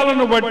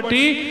ఐడియాలను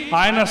బట్టి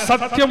ఆయన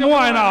సత్యము,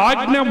 ఆయన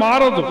ఆజ్ఞ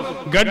మారదు.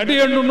 గడ్డి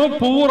ఎండును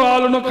పువ్వు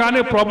రాలును,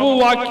 కానీ ప్రభు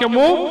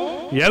వాక్యము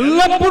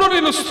ఎల్లప్పుడూ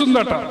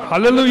నిలుస్తుందట.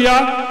 హల్లెలూయా.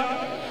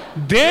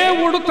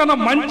 దేవుడు తన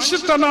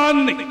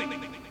మంచితనాన్ని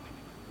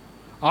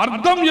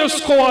అర్థం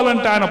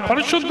చేసుకోవాలంటే, ఆయన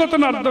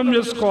పరిశుద్ధతను అర్థం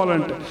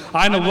చేసుకోవాలంటే,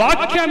 ఆయన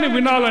వాక్యాన్ని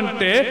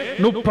వినాలంటే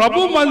నువ్వు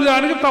ప్రభు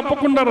మందిరానికి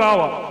తప్పకుండా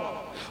రావాలి.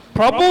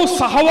 ప్రభు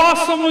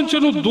సహవాసం నుంచి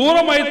నువ్వు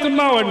దూరం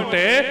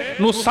అవుతున్నావంటే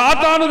నువ్వు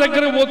సాతాను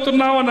దగ్గర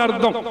పోతున్నావు అని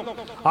అర్థం.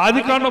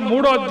 ఆదికాండం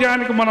 3వ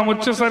అధ్యాయానికి మనం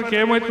వచ్చేసరికి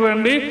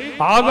ఏమవుతుందండి?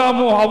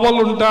 ఆదాము హవ్వలు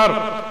ఉంటారు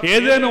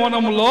ఏదైనా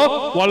వనంలో.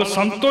 వాళ్ళు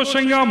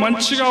సంతోషంగా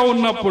మంచిగా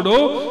ఉన్నప్పుడు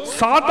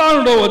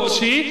సాతానుడు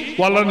వచ్చి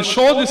వాళ్ళని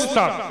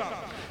శోధిస్తాడు.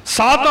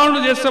 సాతానుడు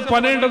చేసే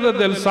పని ఏంటో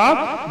తెలుసా?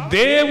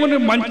 దేవుని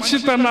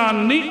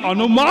మంచితనాన్ని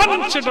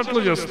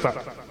అనుమానించేటట్లు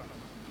చేస్తారు.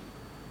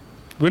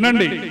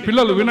 వినండి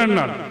పిల్లలు,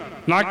 వినండి,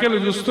 నాకెళ్ళి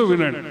చూస్తూ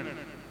వినండి.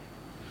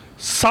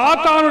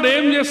 సాతానుడు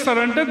ఏం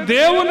చేస్తారంటే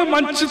దేవుని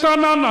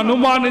మంచితనాన్ని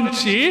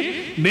అనుమానించి,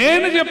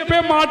 నేను చెప్పే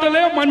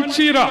మాటలే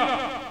మంచిరా,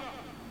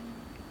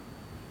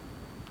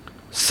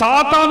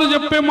 సాతాను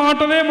చెప్పే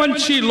మాటలే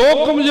మంచి,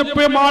 లోకం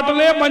చెప్పే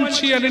మాటలే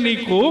మంచి అని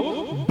నీకు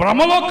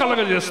భ్రమలో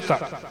కలగజేస్తా.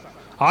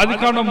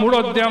 ఆదికాండం 3వ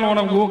అధ్యాయం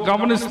మనం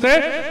గమనిస్తే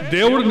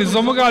దేవుడు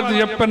నిజముగా అది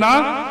చెప్పినా,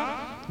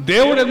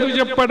 దేవుడు ఎందుకు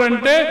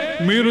చెప్పాడంటే,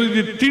 మీరు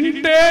ఇది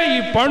తింటే, ఈ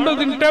పండు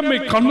తింటే మీ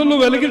కన్నులు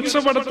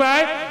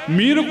వెలిగించబడతాయి,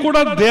 మీరు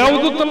కూడా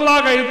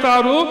దేవదూతల్లాగా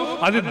అవుతారు,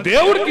 అది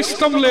దేవుడికి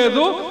ఇష్టం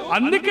లేదు,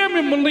 అందుకే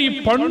మిమ్మల్ని ఈ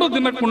పండు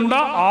తినకుండా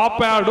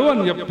ఆపాడు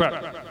అని చెప్పాడు.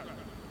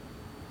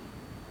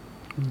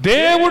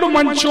 దేవుడు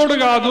మంచోడు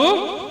కాదు,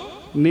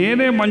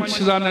 నేనే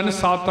మంచిదానని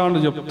సాతాను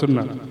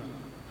చెప్తున్నాడు.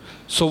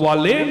 సో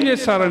వాళ్ళు ఏం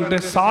చేశారంటే,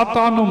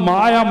 సాతాను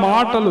మాయ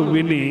మాటలు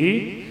విని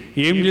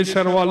ఏం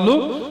చేశారు? వాళ్ళు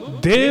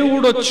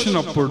దేవుడు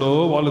వచ్చినప్పుడు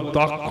వాళ్ళు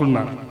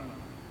దాక్కున్నారు.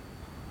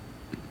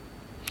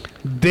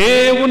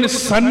 దేవుని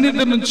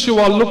సన్నిధి నుంచి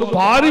వాళ్ళు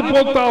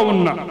పారిపోతా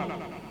ఉన్నారు.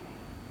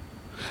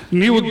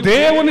 నీవు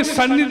దేవుని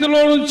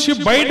సన్నిధిలో నుంచి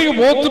బయటికి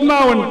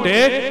పోతున్నావంటే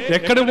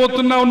ఎక్కడికి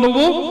పోతున్నావు?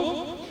 నువ్వు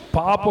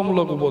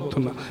పాపంలోకి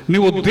పోతున్నావు.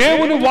 నువ్వు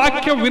దేవుని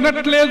వాక్యం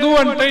వినట్లేదు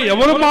అంటే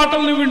ఎవరి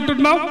మాటలు నువ్వు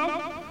వింటున్నావు?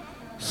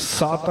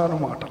 సాతాను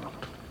మాటలు.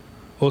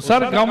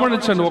 ఒకసారి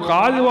గమనించండి, ఒక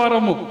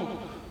ఆదివారము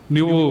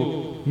నువ్వు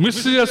మిస్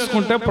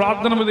చేసుకుంటే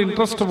ప్రార్థన మీద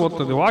ఇంట్రెస్ట్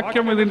పోతుంది,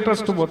 వాక్యం మీద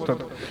ఇంట్రెస్ట్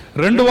పోతుంది.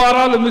 2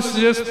 వారాలు మిస్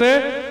చేస్తే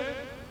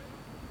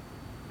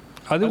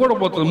అది కూడా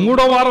పోతుంది.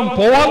 3వ వారం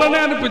పోవాలనే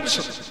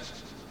అనిపించదు.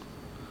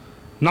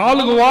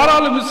 4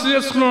 వారాలు మిస్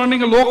చేసుకున్నావు,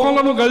 ఇంకా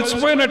లోకంలో నువ్వు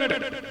కలిసిపోయినట్టే.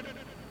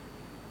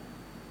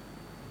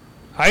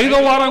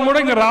 5వ వారం కూడా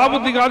ఇంకా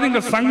రాబుద్ది కాదు,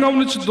 ఇంకా సంఘం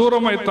నుంచి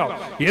దూరం అవుతావు.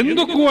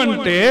 ఎందుకు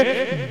అంటే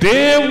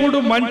దేవుడు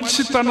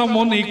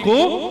మంచితనము నీకు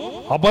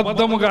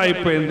అబద్ధముగా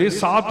అయిపోయింది.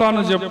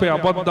 సాతాను చెప్పే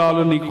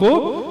అబద్ధాలు నీకు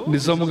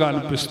నిజముగా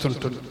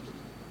అనిపిస్తుంటుంది.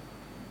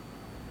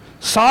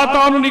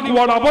 సాతాను నీకు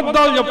వాడు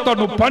అబద్ధాలు చెప్తాడు.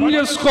 నువ్వు పని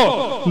చేసుకో,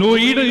 నువ్వు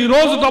ఈ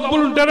రోజు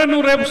డబ్బులు ఉంటేనే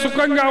నువ్వు రేపు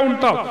సుఖంగా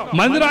ఉంటావు,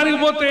 మందిరానికి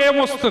పోతే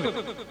ఏమొస్తుంది?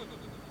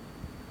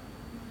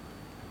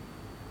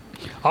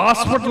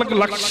 హాస్పిటల్కి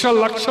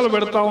లక్షలు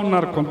పెడతా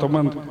ఉన్నారు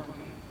కొంతమంది.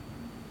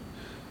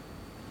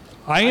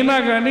 అయినా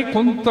కానీ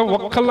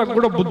ఒక్కళ్ళకు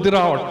కూడా బుద్ధి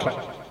రావట్లే.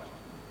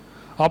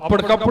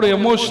 అప్పటికప్పుడు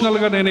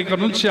ఎమోషనల్గా నేను ఇక్కడ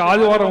నుంచి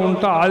ఆదివారం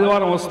ఉంటా,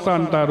 ఆదివారం వస్తా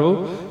అంటారు.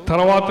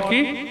 తర్వాతకి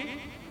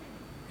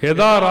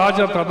యథా రాజ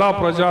తదా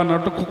ప్రజ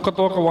అన్నట్టు,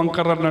 కుక్కతోక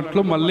వంకర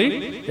అన్నట్లు మళ్ళీ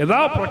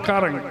యథా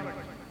ప్రకారంగా.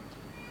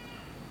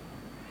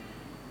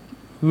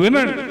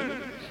 వినండి,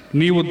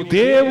 నీవు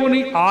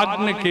దేవుని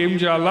ఆజ్ఞకి ఏం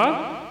చేయాలా?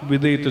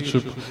 విధేయత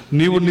చూపు.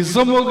 నీవు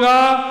నిజముగా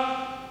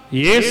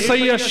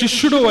యేసయ్య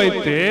శిష్యుడు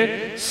అయితే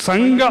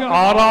సంఘ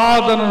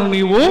ఆరాధనను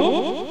నీవు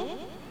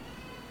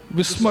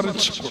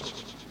విస్మరించకూడదు.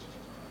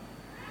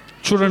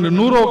 చూడండి,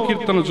 100వ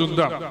కీర్తన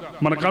చూద్దాం.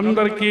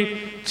 మనకందరికీ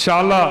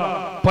చాలా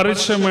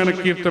పరిచయమైన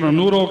కీర్తన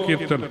 100వ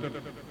కీర్తన.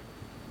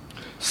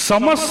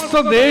 సమస్త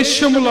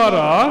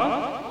దేశములారా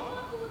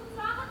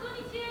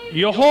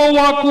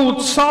యెహోవాకు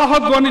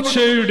ఉత్సాహధ్వని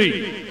చేయుడి,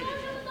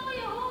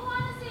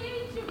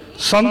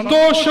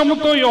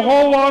 సంతోషముతో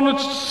యెహోవాను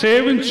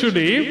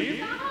సేవించుడి,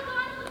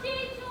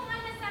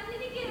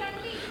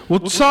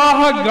 ఉత్సాహ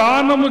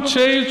గానము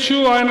చేయుచు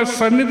ఆయన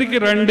సన్నిధికి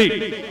రండి.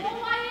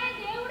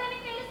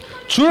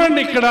 చూడండి,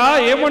 ఇక్కడ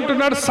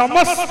ఏమంటున్నాడు?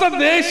 సమస్త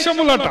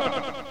దేశములట,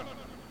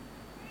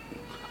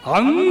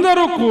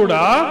 అందరూ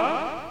కూడా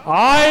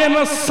ఆయన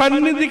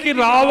సన్నిధికి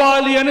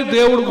రావాలి అని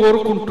దేవుడు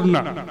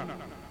కోరుకుంటున్నాడు.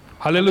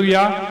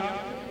 హల్లెలూయా.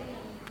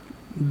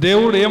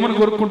 దేవుడు ఏమని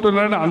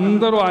కోరుకుంటున్నాడు?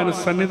 అందరూ ఆయన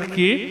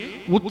సన్నిధికి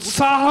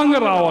ఉత్సాహంగా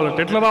రావాలట.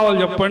 ఎట్లా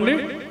రావాలి చెప్పండి?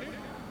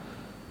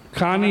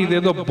 కానీ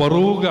ఇదేదో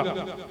బరువుగా,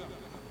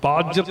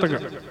 బాధ్యతగా,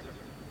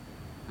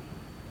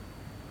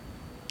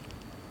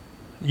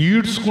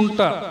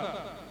 ఈడ్చుకుంటా,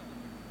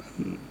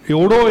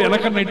 ఎవడో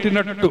వెనక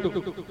నెట్టినట్టు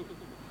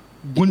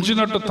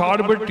గుంజినట్టు,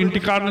 తాడు పెట్టి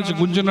ఇంటికాడ నుంచి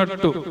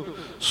గుంజినట్టు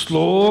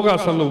స్లోగా.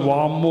 అసలు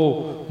వామ్మో,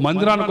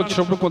 మందిరానికి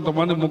వచ్చినప్పుడు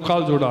కొంతమంది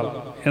ముఖాలు చూడాలి,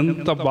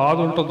 ఎంత బాధ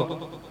ఉంటుందో.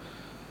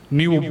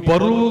 నీవు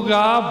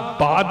బరువుగా,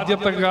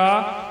 బాధ్యతగా,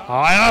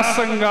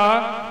 ఆయాసంగా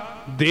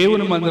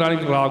దేవుని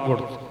మందిరానికి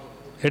రాకూడదు.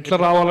 ఎట్లా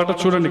రావాలంటే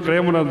చూడండి, ఇక్కడ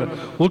ఏమన్నది,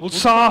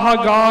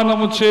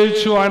 ఉత్సాహగానము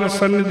చేయొచ్చు ఆయన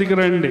సన్నిధికి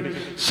రండి,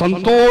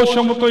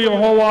 సంతోషముతో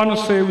యెహోవాను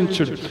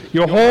సేవించుడు,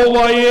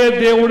 యెహోవాయే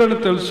దేవుడని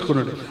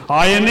తెలుసుకున్నాడు,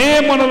 ఆయనే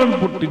మనలను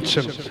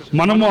పుట్టించడు,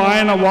 మనము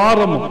ఆయన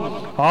వారము,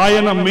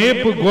 ఆయన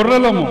మేపు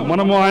గొర్రెలము,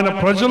 మనము ఆయన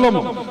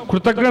ప్రజలము,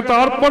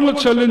 కృతజ్ఞతార్పణలు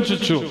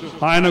చెల్లించుచు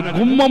ఆయన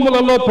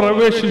గుమ్మములలో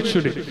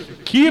ప్రవేశించుడి,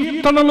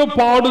 కీర్తనలు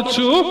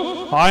పాడుచు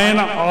ఆయన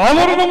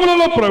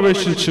ఆవరణములలో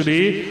ప్రవేశించుడి,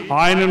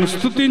 ఆయనను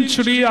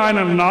స్తుతించుడి, ఆయన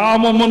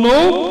నామమును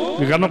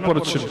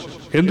గణపరచుడి.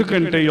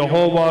 ఎందుకంటే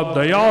యెహోవా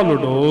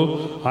దయాళుడు,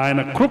 ఆయన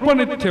కృప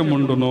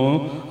నిత్యముండును,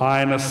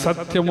 ఆయన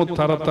సత్యము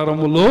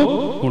తరతరములో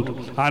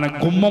ఉంటుంది. ఆయన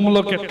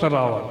గుమ్మములోకి ఎట్లా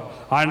రావాలి,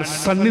 ఆయన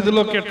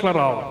సన్నిధిలోకి ఎట్లా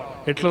రావాలి?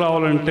 ఎట్లా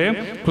రావాలంటే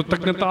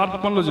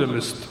కృతజ్ఞతార్పణలు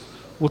చెల్లిస్తూ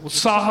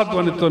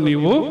ఉత్సాహధ్వనితో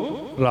నీవు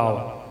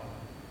రావాలి.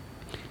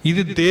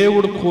 ఇది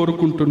దేవుడు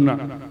కోరుకుంటున్నా,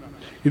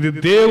 ఇది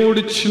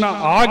దేవుడిచ్చిన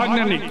ఆజ్ఞ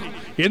నీకు.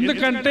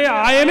 ఎందుకంటే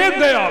ఆయనే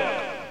దయాళుడు,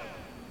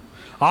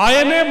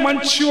 ఆయనే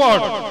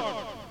మంచివాడు.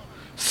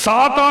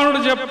 సాతానుడు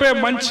చెప్పే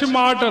మంచి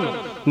మాటలు,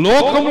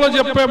 లోకంలో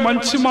చెప్పే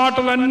మంచి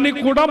మాటలన్నీ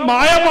కూడా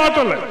మాయ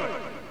మాటలే.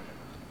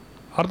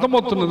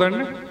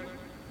 అర్థమవుతున్నదండి?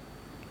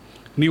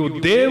 నీవు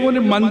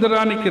దేవుని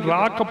మందిరానికి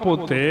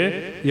రాకపోతే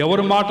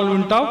ఎవరి మాటలు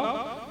వింటావు?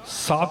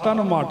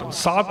 సాతాను మాటలు.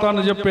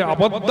 సాతాను చెప్పే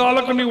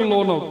అబద్ధాలకు నీవు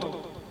లోనవుతావు.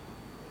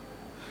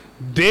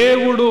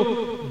 దేవుడు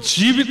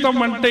జీవితం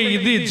అంటే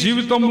ఇది,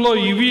 జీవితంలో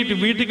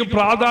వీటికి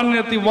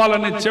ప్రాధాన్యత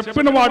ఇవ్వాలని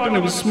చెప్పిన వాటిని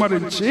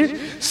విస్మరించి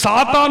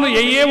సాతాను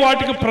ఏ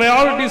వాటికి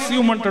ప్రయారిటీస్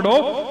ఇవ్వమంటాడో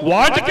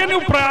వాటికే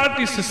నువ్వు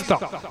ప్రయారిటీస్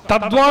ఇస్తావు.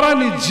 తద్వారా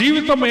నీ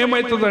జీవితం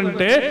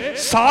ఏమవుతుందంటే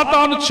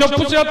సాతాను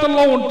చెప్పు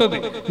చేతుల్లో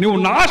ఉంటుంది, నువ్వు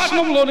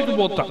నాశనంలోనికి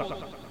పోతావు.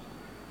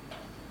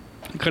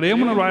 ఇక్కడ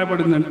ఏమని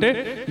రాయబడిందంటే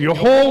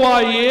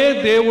యెహోవాయే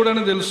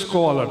దేవుడని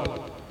తెలుసుకోవాలట.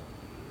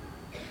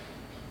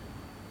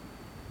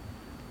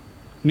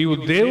 నీవు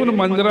దేవుని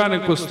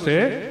మందిరానికి వస్తే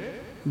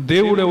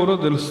దేవుడు ఎవరో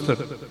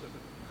తెలుస్తుంది.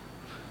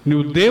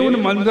 నువ్వు దేవుని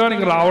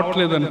మందిరానికి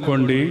రావట్లేదు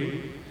అనుకోండి,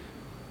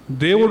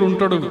 దేవుడు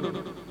ఉంటాడు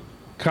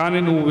కానీ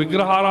నువ్వు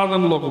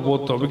విగ్రహారాధనలోకి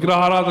పోతావు.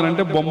 విగ్రహారాధన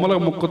అంటే బొమ్మల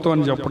ముక్కుతో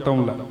అని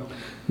చెప్పటంలా,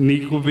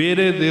 నీకు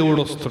వేరే దేవుడు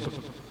వస్తాడు.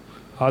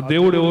 ఆ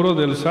దేవుడు ఎవరో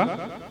తెలుసా?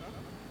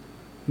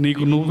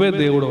 నీకు నువ్వే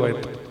దేవుడు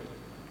అవుతావు.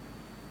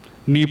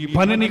 నీ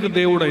పని నీకు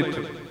దేవుడు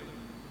అవుతుంది,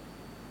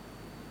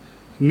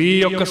 నీ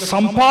యొక్క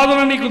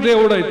సంపాదన నీకు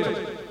దేవుడు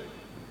అవుతుంది,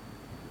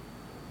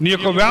 నీ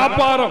యొక్క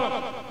వ్యాపారం,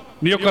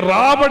 నీ యొక్క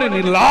రాబడి,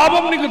 నీ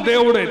లాభం నీకు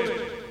దేవుడైతే.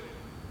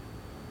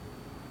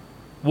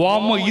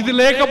 వామ్మో, ఇది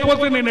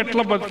లేకపోతే నేను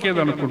ఎట్లా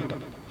బతికేది అనుకుంటా.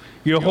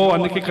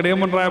 అందుకే ఇక్కడ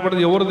ఏమని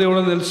రాయబడింది? ఎవరు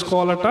దేవుడని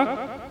తెలుసుకోవాలట?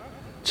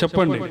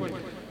 చెప్పండి.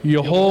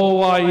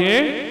 యెహోవాయే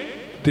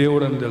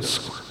దేవుడని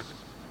తెలుసుకో.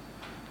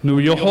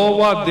 నువ్వు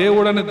యెహోవా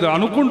దేవుడని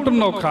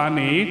అనుకుంటున్నావు,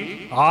 కానీ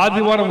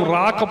ఆదివారం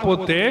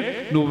రాకపోతే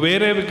నువ్వు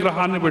వేరే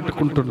విగ్రహాన్ని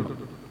పెట్టుకుంటున్నావు.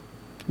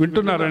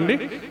 వింటున్నారండి?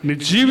 నీ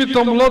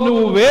జీవితంలో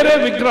నువ్వు వేరే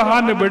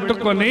విగ్రహాన్ని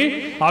పెట్టుకొని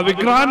ఆ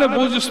విగ్రహాన్ని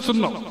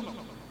పూజిస్తున్నావు.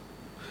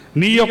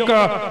 నీ యొక్క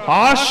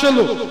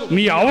ఆశలు,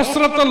 నీ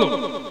అవసరతలు,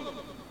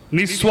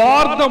 నీ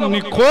స్వార్థం, నీ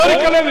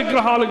కోరికలే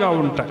విగ్రహాలుగా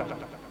ఉంటాయి.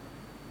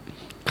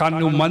 కానీ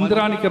నువ్వు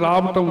మందిరానికి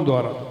రావటం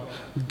ద్వారా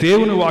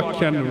దేవుని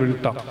వాక్యాన్ని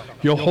వింటా,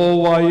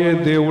 యెహోవాయే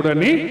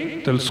దేవుడని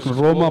తెలుసుకుని.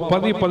 రోమా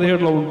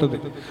 10:17 ఉంటుంది,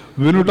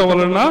 వినుట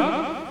వలన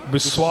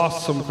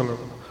విశ్వాసం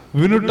కలదు,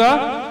 వినుట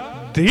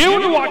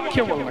దేవుని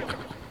వాక్యం వలన.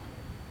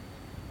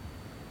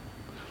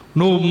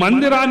 నువ్వు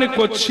మందిరానికి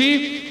వచ్చి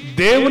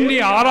దేవుణ్ణి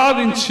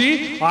ఆరాధించి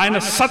ఆయన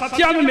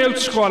సత్యాన్ని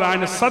నేర్చుకోవాలి.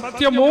 ఆయన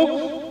సత్యము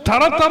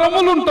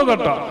తరతరములు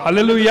ఉంటుందట.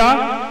 హల్లెలూయా.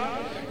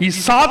 ఈ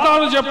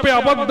సాతాను చెప్పే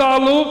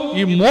అబద్ధాలు,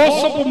 ఈ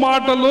మోసపు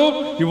మాటలు,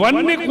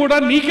 ఇవన్నీ కూడా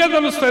నీకే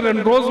తెలుస్తాయి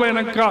 2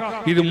 రోజులైనాక.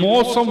 ఇది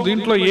మోసం,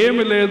 దీంట్లో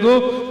ఏమి లేదు,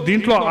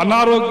 దీంట్లో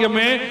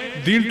అనారోగ్యమే,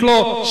 దీంట్లో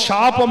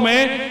శాపమే,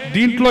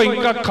 దీంట్లో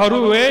ఇంకా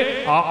కరువే,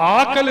 ఆ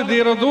ఆకలి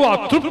తీరదు, ఆ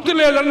తృప్తి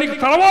లేదని నీకు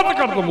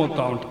తర్వాతకు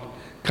అర్థమవుతా ఉంటుంది.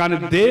 కానీ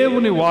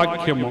దేవుని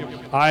వాక్యము,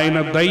 ఆయన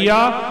దయ,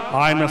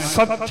 ఆయన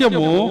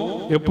సత్యము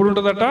ఎప్పుడు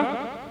ఉంటుందట?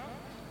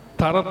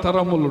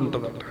 తరతరములు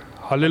ఉంటుందట.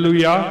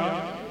 హల్లెలూయా.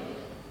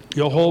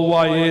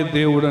 యెహోవాయే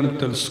దేవుడని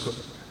తెలుసుకో.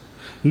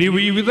 నీవు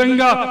ఈ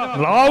విధంగా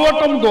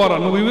రావటం ద్వారా,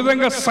 నువ్వు ఈ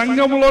విధంగా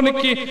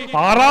సంఘంలోనికి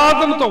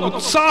ఆరాధనతో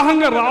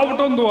ఉత్సాహంగా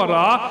రావటం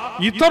ద్వారా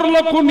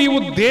ఇతరులకు నీవు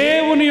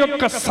దేవుని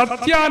యొక్క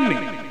సత్యాన్ని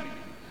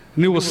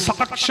నీవు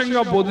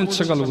సాక్ష్యంగా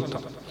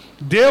బోధించగలుగుతావు.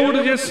 దేవుడు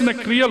చేసిన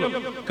క్రియలు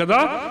కదా,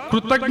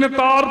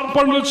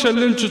 కృతజ్ఞతార్పణలు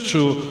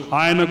చెల్లించుచు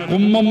ఆయన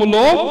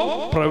గుమ్మములో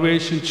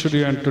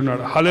ప్రవేశించుడి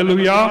అంటున్నాడు.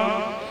 హల్లెలూయా.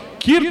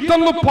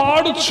 కీర్తనలు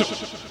పాడుచు,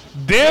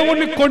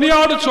 దేవుణ్ణి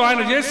కొనియాడుచు,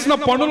 ఆయన చేసిన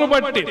పనులు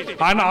బట్టి,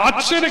 ఆయన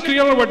ఆశ్చర్య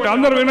క్రియలను బట్టి.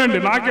 అందరూ వినండి,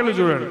 నాకెళ్ళి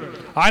చూడండి.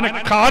 ఆయన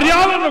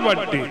కార్యాలను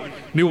బట్టి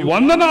నీవు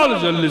వందనాలు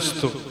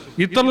చెల్లిస్తూ,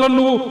 ఇతరులను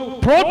నువ్వు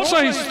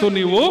ప్రోత్సహిస్తూ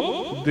నీవు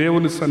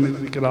దేవుని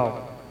సన్నిధికి రావు.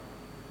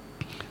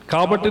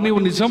 కాబట్టి నీవు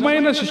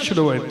నిజమైన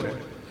శిష్యుడు అయితే,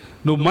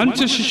 నువ్వు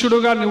మంచి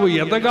శిష్యుడుగా నువ్వు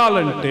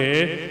ఎదగాలంటే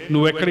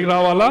నువ్వు ఎక్కడికి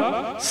రావాలా?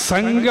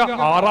 సంఘ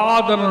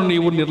ఆరాధనను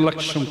నీవు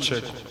నిర్లక్ష్యం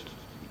చేయకు.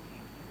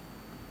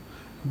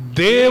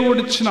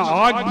 దేవుడిచ్చిన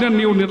ఆజ్ఞ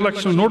నీవు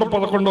నిర్లక్ష్యం.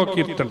 111వ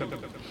కీర్తన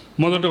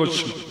మొదటి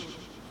వచనం.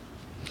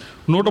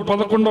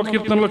 111వ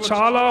కీర్తనలో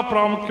చాలా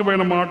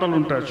ప్రాముఖ్యమైన మాటలు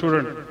ఉంటాయి,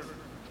 చూడండి.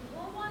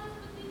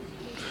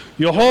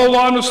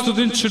 యెహోవాను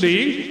స్తుతించుడి,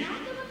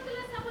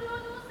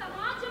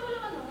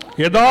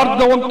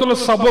 యథార్థవంతుల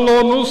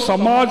సభలోను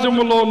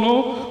సమాజములోను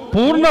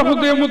పూర్ణ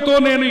హృదయముతో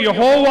నేను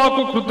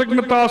యెహోవాకు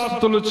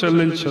కృతజ్ఞతాస్తుతులు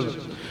చెల్లించదు.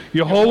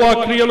 యెహోవా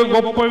క్రియలు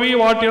గొప్పవి,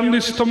 వాటి యందు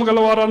ఇష్టము గల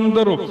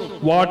వారందరూ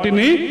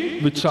వాటిని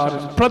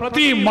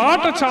ప్రతి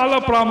మాట చాలా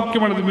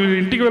ప్రాముఖ్యమైనది. మీరు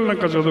ఇంటికి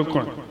వెళ్ళినాక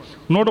చదువుకోండి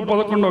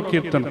 111వ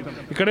కీర్తన.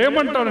 ఇక్కడ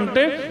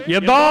ఏమంటారంటే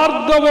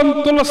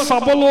యథార్థవంతుల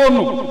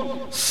సభలోను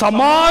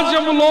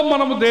సమాజములో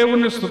మనము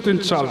దేవుణ్ణి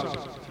స్తుతించాలి.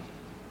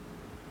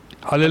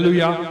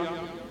 హల్లెలూయా.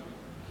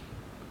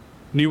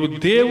 నీవు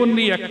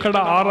దేవుణ్ణి ఎక్కడ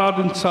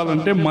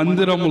ఆరాధించాలంటే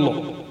మందిరములో.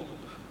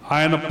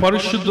 ఆయన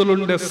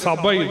పరిశుద్ధులుండే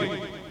సభ ఇది.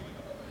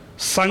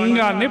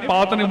 సంఘాన్ని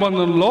పాత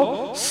నిబంధనలో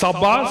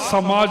సభ,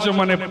 సమాజం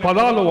అనే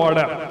పదాలు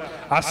వాడారు,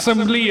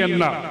 అసెంబ్లీ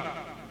అన్నారు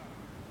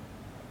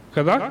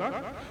కదా.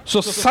 సో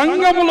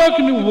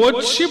సంఘములోకి నువ్వు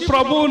వచ్చి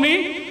ప్రభువుని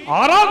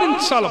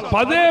ఆరాధించాలి.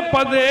 పదే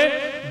పదే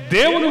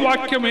దేవుని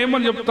వాక్యం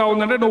ఏమని చెప్తా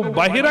ఉందంటే నువ్వు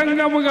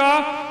బహిరంగముగా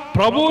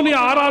ప్రభువుని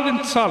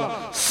ఆరాధించాలి.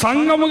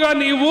 సంఘముగా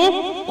నీవు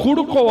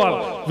కూడుకోవాలి.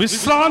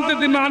 విశ్రాంతి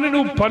దినాన్ని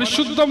నువ్వు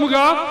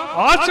పరిశుద్ధముగా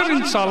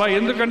ఆచరించాలా,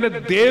 ఎందుకంటే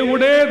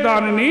దేవుడే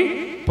దానిని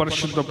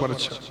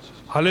పరిశుద్ధపరచాలి.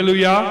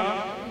 హల్లెలూయా.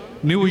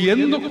 నువ్వు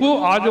ఎందుకు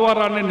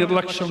ఆదివారాన్ని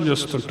నిర్లక్ష్యం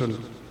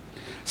చేస్తుంటున్నావు?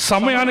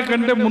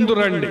 సమయానికంటే ముందు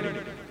రండి,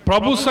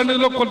 ప్రభు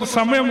సన్నిధిలో కొంత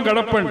సమయం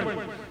గడపండి.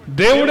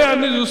 దేవుడే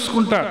అన్ని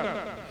చూసుకుంటాడు,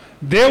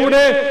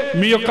 దేవుడే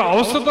మీ యొక్క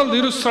అవసరతలు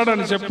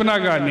తీరుస్తాడని చెప్పినా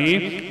కానీ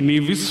నీ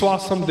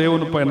విశ్వాసం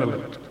దేవుని పైన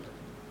లేదు.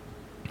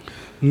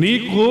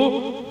 నీకు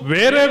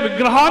వేరే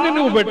విగ్రహాన్ని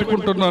నువ్వు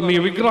పెట్టుకుంటున్నావు. నీ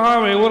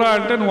విగ్రహం ఎవరా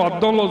అంటే నువ్వు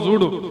అద్దంలో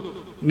చూడు.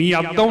 నీ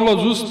అద్దంలో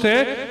చూస్తే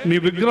నీ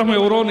విగ్రహం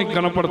ఎవరో నీకు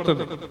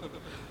కనపడుతుంది.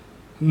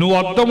 నువ్వు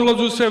అద్దంలో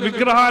చూసే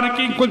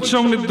విగ్రహానికి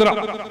ఇంకొంచెం నిద్ర,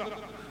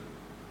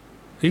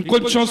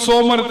 ఇంకొంచెం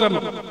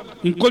సోమరితనం,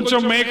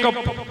 ఇంకొంచెం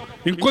మేకప్,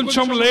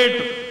 ఇంకొంచెం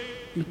లేట్,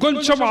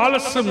 ఇంకొంచెం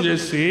ఆలస్యం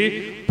చేసి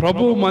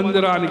ప్రభు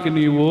మందిరానికి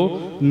నీవు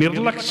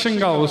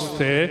నిర్లక్ష్యంగా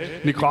వస్తే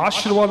నీకు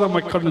ఆశీర్వాదం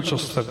ఎక్కడి నుంచి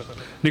వస్తుంది?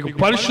 నీకు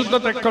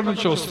పరిశుద్ధత ఎక్కడి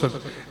నుంచి వస్తుంది?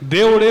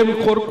 దేవుడు ఏమి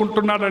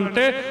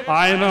కోరుకుంటున్నాడంటే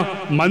ఆయన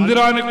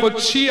మందిరానికి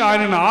వచ్చి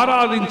ఆయనను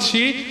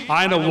ఆరాధించి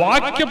ఆయన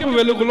వాక్యపు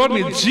వెలుగులో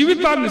నీ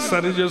జీవితాన్ని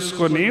సరి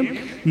చేసుకొని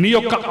నీ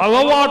యొక్క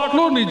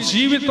అలవాట్లు, నీ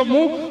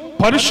జీవితము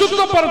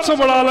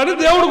పరిశుద్ధపరచబడాలని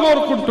దేవుడు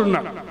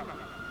కోరుకుంటున్నాడు.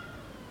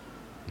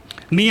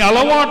 నీ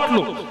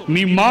అలవాట్లు,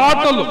 నీ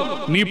మాటలు,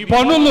 నీ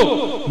పనులు,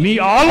 నీ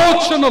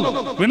ఆలోచనలు,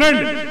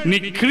 వినండి, నీ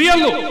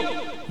క్రియలు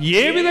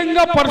ఏ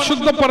విధంగా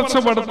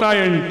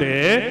పరిశుద్ధపరచబడతాయంటే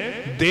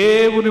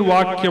దేవుని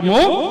వాక్యము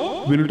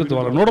వినుట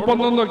ద్వారా.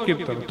 119వ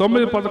కీర్తన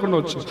 9-11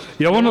 వచ్చి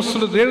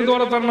యవనస్తులు దేని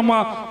ద్వారా తమ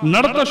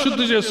నడత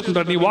శుద్ధి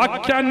చేసుకుంటారు? నీ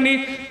వాక్యాన్ని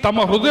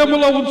తమ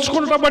హృదయంలో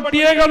ఉంచుకుంటా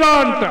బట్టియే కదా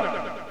అంట.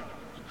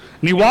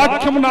 నీ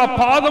వాక్యము నా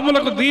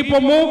పాదములకు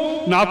దీపము,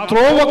 నా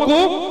త్రోవకు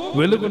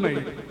వెలుగునై.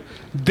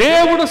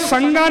 దేవుడు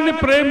సంఘాన్ని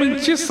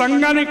ప్రేమించి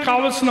సంఘానికి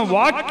కావలసిన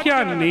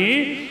వాక్యాన్ని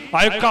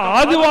ఆ యొక్క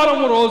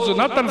ఆదివారం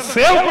రోజున తన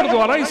సేవకుడి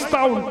ద్వారా ఇస్తా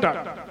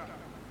ఉంటాడు.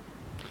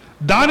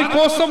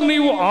 దానికోసం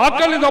నీవు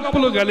ఆకలి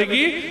దప్పులు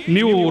కలిగి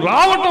నీవు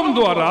రావటం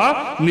ద్వారా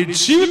నీ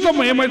జీవితం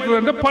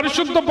ఏమవుతుందంటే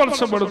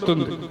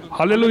పరిశుద్ధపరచబడుతుంది.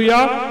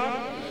 హల్లెలూయా.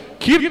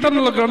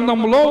 కీర్తనల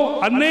గ్రంథంలో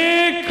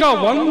అనేక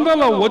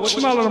వందల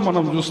వచనాలను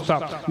మనం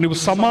చూస్తాం. నీవు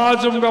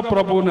సమాజంగా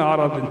ప్రభువుని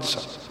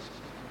ఆరాధించాలి.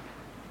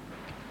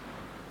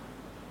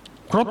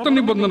 క్రొత్త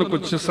నిబంధనకు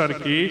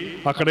వచ్చేసరికి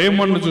అక్కడ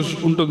ఏమన్నా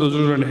ఉంటుందో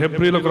చూడండి.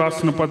 హెబ్రీలకు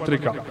రాసిన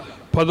పత్రిక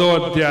 10వ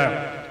అధ్యాయం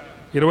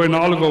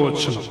 24వ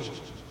వచనం.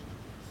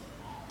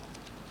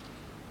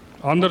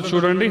 అందరు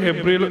చూడండి.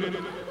 హెబ్రీలు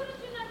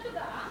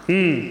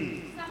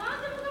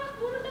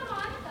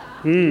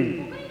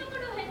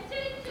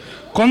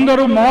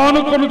కొందరు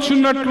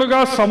మానుకొనుచున్నట్లుగా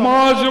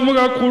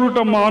సమాజముగా కూడుట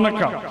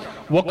మానక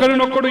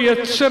ఒకరినొకడు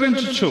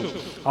హెచ్చరించుచు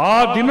ఆ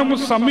దినము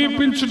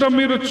సమీపించుట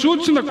మీరు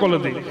చూచిన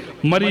కొలది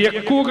మరి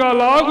ఎక్కువగా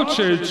లాగు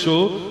చేయొచ్చు,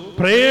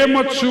 ప్రేమ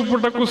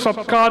చూపుటకు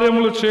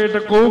సత్కార్యములు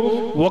చేయుటకు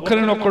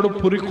ఒకరినొకడు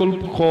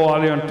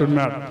పురికొల్పుకోవాలి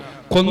అంటున్నాడు.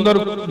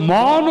 కొందరు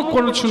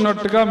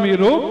మానుకొనుచున్నట్టుగా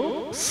మీరు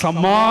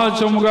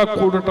సమాజముగా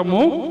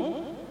కూడటము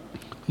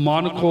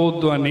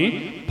మానుకోవద్దు అని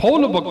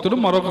పౌలు భక్తుడు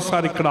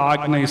మరొకసారి ఇక్కడ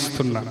ఆజ్ఞ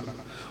ఇస్తున్నాడు.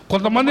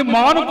 కొంతమంది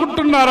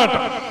మానుకుంటున్నారట.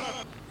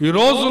 ఈ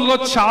రోజుల్లో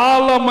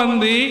చాలా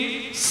మంది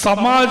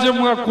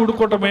సమాజంగా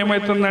కూడుకోవటం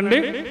ఏమవుతుందండి?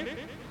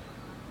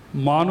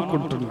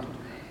 మానుకుంటున్నారు.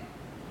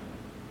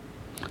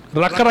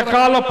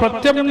 రకరకాల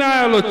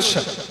ప్రత్యామ్నాయాలు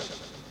వచ్చాయి.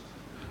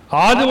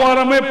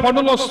 ఆదివారమే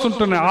పనులు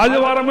వస్తుంటున్నాయి,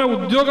 ఆదివారమే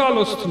ఉద్యోగాలు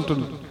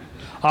వస్తుంటున్నాయి,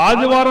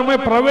 ఆదివారమే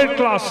ప్రైవేట్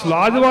క్లాసులు,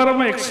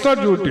 ఆదివారమే ఎక్స్ట్రా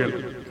డ్యూటీలు.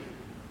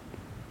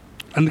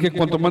 అందుకే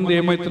కొంతమంది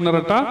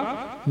ఏమవుతున్నారట?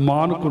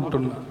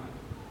 మానుకుంటున్నారు.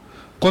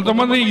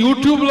 కొంతమంది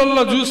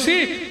యూట్యూబ్లలో చూసి,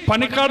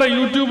 పనికాడ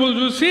యూట్యూబ్లు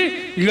చూసి,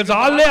 ఇక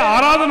చాలే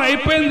ఆరాధన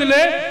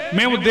అయిపోయిందిలే,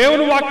 మేము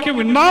దేవుని వాక్యం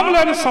విన్నాములే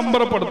అని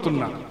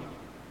సంబరపడుతున్నారు.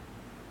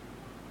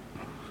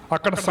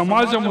 అక్కడ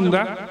సమాజం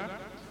ఉందా?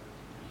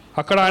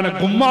 అక్కడ ఆయన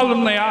గుమ్మాలు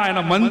ఉన్నాయా? ఆయన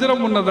మందిరం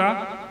ఉన్నదా?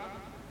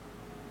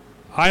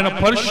 ఆయన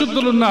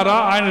పరిశుద్ధులు ఉన్నారా?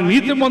 ఆయన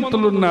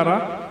నీతిమంతులు ఉన్నారా?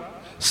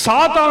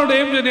 సాతానుడు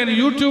ఏం చేయ, నేను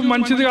యూట్యూబ్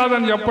మంచిది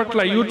కాదని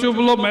చెప్పట్లే,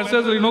 యూట్యూబ్లో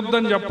మెసేజ్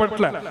వినొద్దని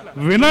చెప్పట్లే,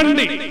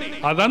 వినండి.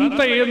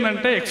 అదంతా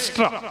ఏంటంటే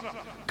ఎక్స్ట్రా.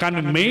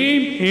 కానీ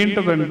మెయిన్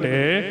ఏంటదంటే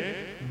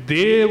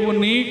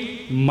దేవుని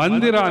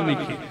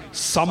మందిరానికి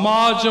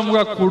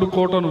సమాజంగా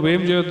కూడుకోవటం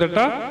నువ్వేం చేయొద్దట,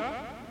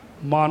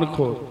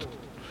 మానుకోవద్దు.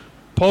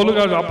 పౌలు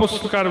గారు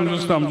అపోస్తల కార్యం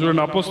చూస్తాం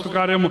చూడండి. అపోస్తల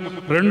కార్యము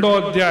 2వ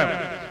అధ్యాయం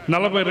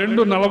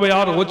 42,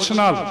 46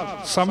 వచనాలు.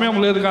 సమయం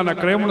లేదు కానీ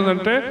అక్కడ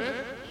ఏమున్నదంటే,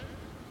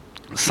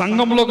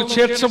 సంఘంలోకి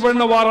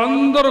చేర్చబడిన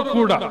వారందరూ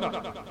కూడా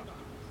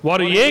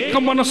వారు ఏక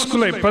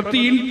మనస్కులై ప్రతి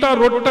ఇంట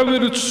రొట్టె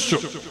విరుచు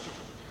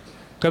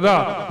కదా,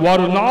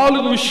 వారు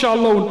 4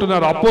 విషయాల్లో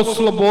ఉంటున్నారు.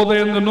 అపోస్తల బోధ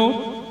యందును,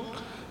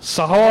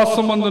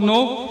 సహవాసమందును,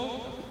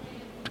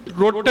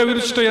 రొట్టె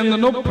విరుచుట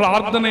యందును,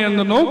 ప్రార్థన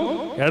యందును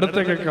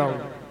ఎడతెగక.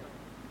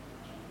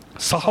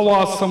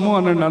 సహవాసము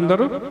అనండి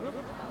అందరూ.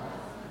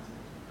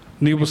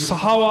 నీవు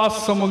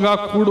సహవాసముగా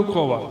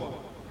కూడుకోవాలి.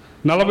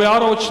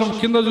 46వ వచనం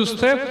కింద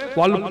చూస్తే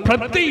వాళ్ళు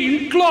ప్రతి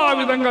ఇంట్లో ఆ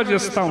విధంగా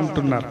చేస్తూ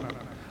ఉంటున్నారు.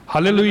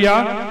 హల్లెలూయా.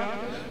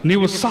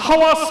 నీవు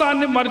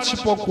సహవాసాన్ని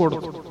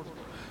మర్చిపోకూడదు.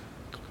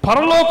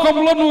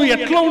 పరలోకంలో నువ్వు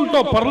ఎట్లా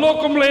ఉంటావు?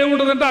 పరలోకంలో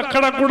ఏముంటుందంటే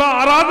అక్కడ కూడా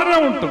ఆరాధన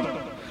ఉంటుంది.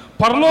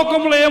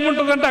 పరలోకంలో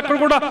ఏముంటుందంటే అక్కడ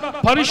కూడా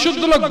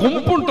పరిశుద్ధుల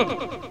గుంపు ఉంటుంది.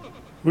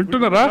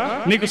 వింటున్నారా?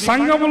 నీకు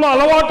సంఘంలో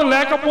అలవాటు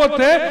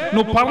లేకపోతే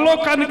నువ్వు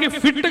పరలోకానికి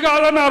ఫిట్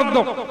కాదని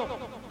అర్థం.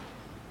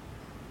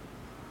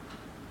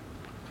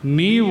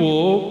 నీవు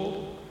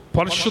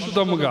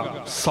పరిశుద్ధముగా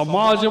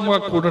సమాజముగా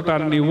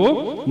కూడటాన్ని నీవు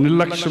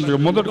నిర్లక్ష్యం చేయ.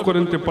 1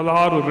 కొరింథీ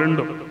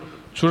 16:2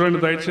 చూడండి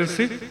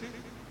దయచేసి.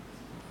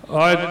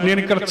 నేను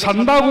ఇక్కడ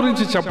చందా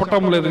గురించి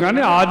చెప్పటం లేదు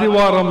కానీ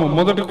ఆదివారము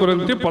 1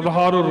 కొరింథీ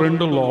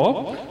 16:2లో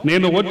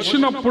నేను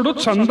వచ్చినప్పుడు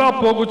చందా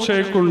పోగు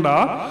చేయకుండా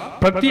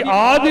ప్రతి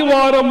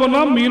ఆదివారమున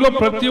మీలో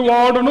ప్రతి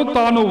వాడును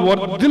తాను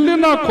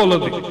వర్ధిల్లిన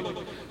కొలది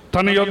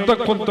తన యొద్ద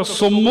కొంత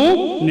సొమ్ము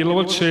నిల్వ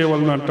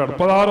చేయవలను అంటాడు.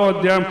 16వ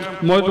అధ్యాయం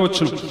 1వ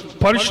వచనం.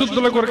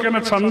 పరిశుద్ధుల కొరకైన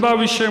చందా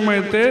విషయం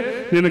అయితే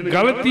నేను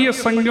గలతీయ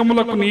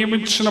సంఘములకు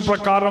నియమించిన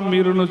ప్రకారం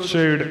మీరును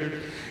చేయుడు.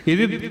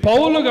 ఇది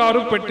పౌలు గారు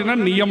పెట్టిన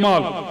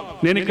నియమాలు.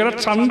 నేను ఇక్కడ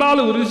చందాల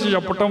గురించి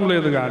చెప్పటం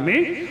లేదు కానీ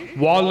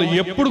వాళ్ళు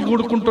ఎప్పుడు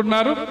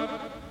కూడుకుంటున్నారు?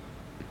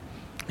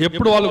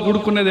 ఎప్పుడు వాళ్ళు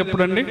కూడుకునేది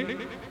ఎప్పుడండి?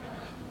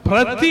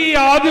 ప్రతి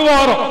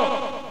ఆదివారం.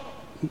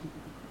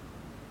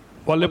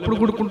 వాళ్ళు ఎప్పుడు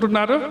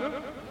కూడుకుంటున్నారు?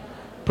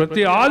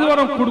 ప్రతి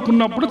ఆదివారం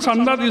కూడుకున్నప్పుడు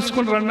చందా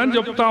తీసుకుని రండి అని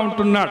చెప్తా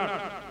ఉంటున్నాడు.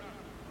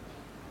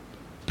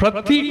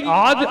 ప్రతి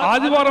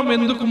ఆదివారం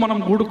ఎందుకు మనం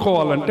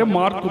కూడుకోవాలంటే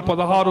మార్కు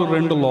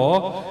 16:2లో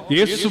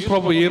యేసు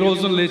ప్రభు ఏ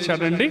రోజున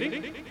లేచాడండి?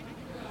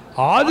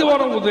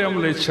 ఆదివారం ఉదయం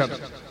లేచాడు.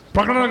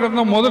 ప్రకటన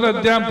గ్రంథం 1వ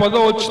అధ్యాయం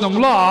 10వ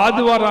వచనంలో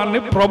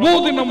ఆదివారాన్ని ప్రభు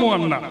దినము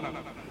అన్నాడు.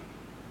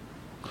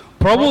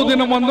 ప్రభు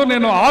దినమందు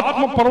నేను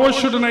ఆత్మ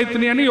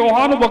పరవశుడినైతిని అని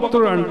యోహాను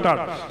భక్తుడు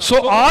అంటాడు. సో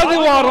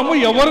ఆదివారము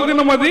ఎవరి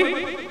దినం? అది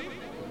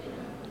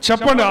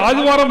చెప్పండి.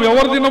 ఆదివారం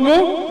ఎవరి దినము?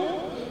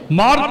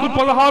 మార్కు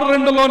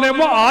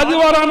 16:2లోనేమో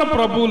ఆదివారాన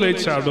ప్రభు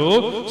లేచాడు.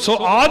 సో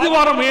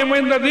ఆదివారం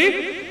ఏమైంది? అది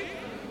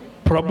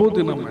ప్రభు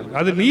దినం.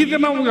 అది నీ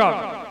దినం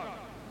కాదు.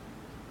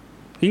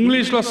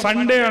 ఇంగ్లీష్లో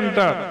సండే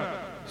అంటారు.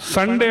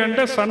 సండే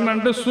అంటే సన్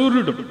అంటే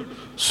సూర్యుడు.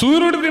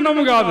 సూర్యుడి దినం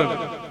కాదు అది.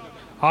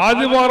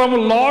 ఆదివారం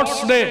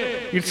Lord's day.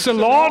 It's a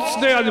Lord's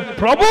day. అది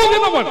ప్రభు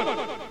దినం. అది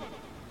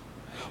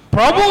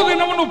ప్రభు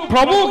దినము. నువ్వు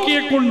ప్రభువుకి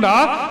ఇవ్వకుండా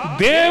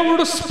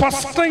దేవుడు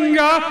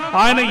స్పష్టంగా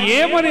ఆయన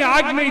ఏమని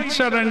ఆజ్ఞ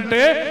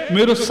ఇచ్చాడంటే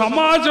మీరు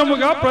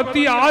సమాజముగా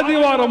ప్రతి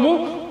ఆదివారము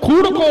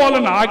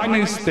కూడుకోవాలని ఆజ్ఞ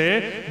ఇస్తే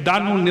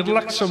దాన్ని నువ్వు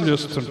నిర్లక్ష్యం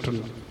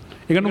చేస్తుంటున్నావు.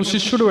 ఇక నువ్వు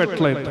శిష్యుడు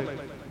ఎట్లయితే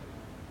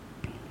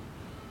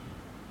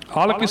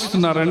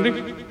ఆలకిస్తున్నారండి?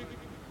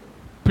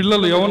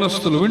 పిల్లలు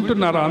యవనస్తులు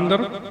వింటున్నారా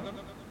అందరూ?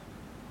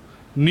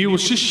 నీవు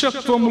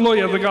శిష్యత్వంలో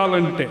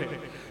ఎదగాలంటే,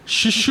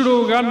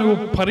 శిష్యుడుగా నువ్వు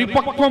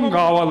పరిపక్వం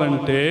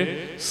కావాలంటే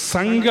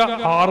సంఘ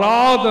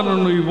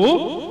ఆరాధనను నువ్వు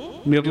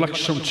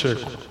నిర్లక్ష్యం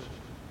చేయకు.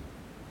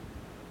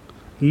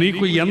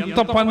 నీకు ఎంత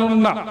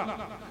పనున్నా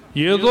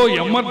ఏదో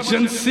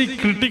ఎమర్జెన్సీ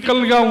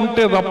క్రిటికల్గా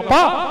ఉంటే తప్ప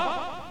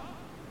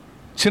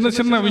చిన్న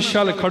చిన్న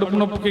విషయాలు, కడుపు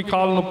నొప్పికి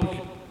కాలు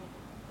నొప్పికి,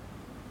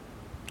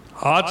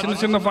 ఆ చిన్న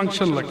చిన్న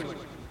ఫంక్షన్లకి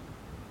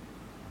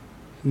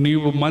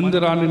నీవు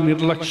మందిరాన్ని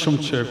నిర్లక్ష్యం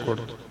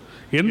చేయకూడదు.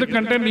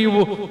 ఎందుకంటే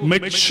నీవు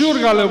మెచ్యూర్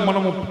కాలేవు.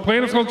 మనము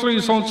పోయిన సంవత్సరం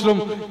ఈ సంవత్సరం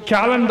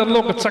క్యాలెండర్లో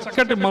ఒక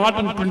చక్కటి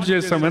మాటను ప్రింట్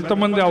చేశాం.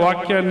 ఎంతమంది ఆ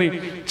వాక్యాన్ని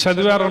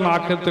చదివారో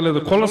నాకైతే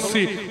తెలియదు.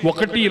 కొలస్సీ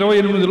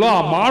 1:28లో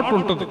ఆ మాట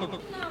ఉంటుంది.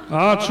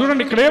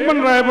 చూడండి ఇక్కడ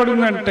ఏమని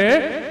రాయబడిందంటే,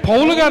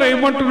 పౌలు గారు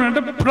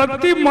ఏమంటున్నారంటే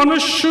ప్రతి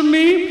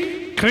మనుష్యుని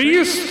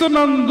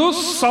క్రీస్తునందు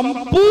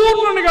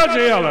సంపూర్ణంగా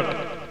చేయాలట.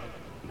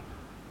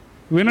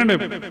 వినండి,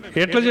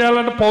 ఎట్లా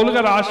చేయాలంటే పౌలు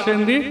గారు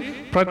ఆశయింది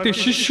ప్రతి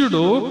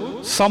శిష్యుడు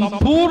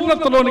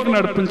సంపూర్ణతలోనికి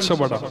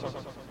నడిపించబడాలి.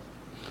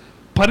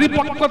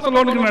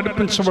 పరిపక్వతలోనికి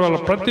నడిపించబడాలి.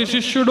 ప్రతి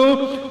శిష్యుడు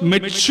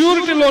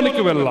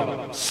మెచ్యూరిటీలోనికి వెళ్ళాలి,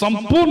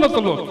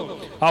 సంపూర్ణతలో,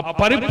 ఆ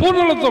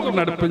పరిపూర్ణతతో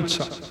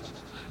నడిపించాలి.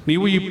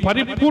 నీవు ఈ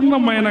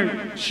పరిపూర్ణమైన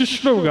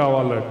శిష్యుడు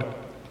కావాలంటే,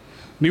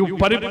 నీవు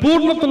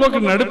పరిపూర్ణతలోకి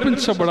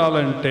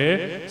నడిపించబడాలంటే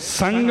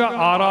సంఘ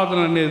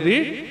ఆరాధన అనేది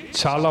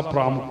చాలా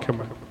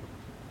ప్రాముఖ్యమైనది.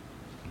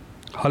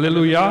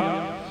 హల్లెలూయా.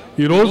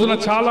 ఈ రోజున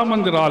చాలా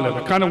మంది రాలేదు,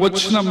 కానీ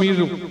వచ్చిన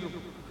మీరు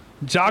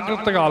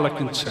జాగ్రత్తగా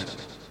ఆలకించండి.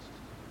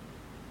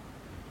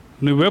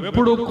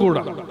 నువ్వెప్పుడు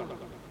కూడా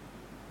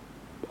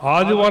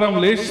ఆదివారం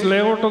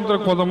లేవటంతో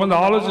కొంతమంది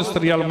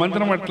ఆలోచిస్తారు, ఇవాళ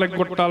మందిరం ఎట్లా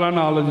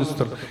కొట్టాలని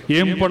ఆలోచిస్తారు.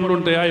 ఏం పనులు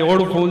ఉంటాయా,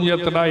 ఎవడు ఫోన్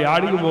చేస్తాడా,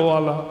 యాడికి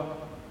పోవాలా,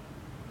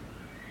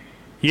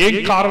 ఏం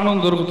కారణం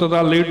దొరుకుతుందా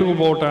లేటుకు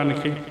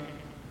పోవటానికి,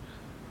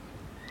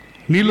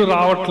 నీళ్ళు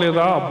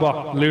రావట్లేదా, అబ్బా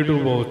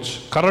లేటుకు పోవచ్చు,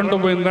 కరెంటు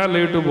పోయిందా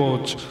లేటుకు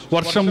పోవచ్చు,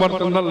 వర్షం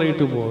పడుతుందా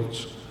లేటుకు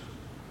పోవచ్చు.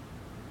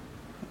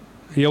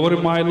 ఎవరి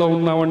మాయలో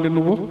ఉన్నావండి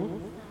నువ్వు?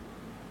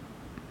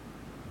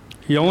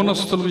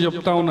 యవనస్తులకు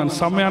చెప్తా ఉన్నాను,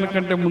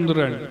 సమయానికంటే ముందు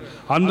రండి.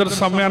 అందరి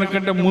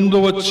సమయానికంటే ముందు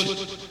వచ్చి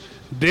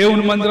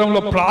దేవుని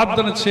మందిరంలో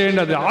ప్రార్థన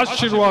చేయండి, అది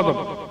ఆశీర్వాదం.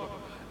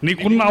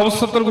 నీకున్న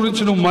అవసరతల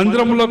గురించి నువ్వు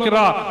మందిరంలోకి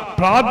రా,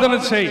 ప్రార్థన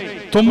చేయి.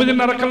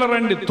 9:30 కల్లా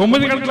రండి,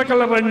 9 గంటల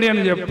కల్లా రండి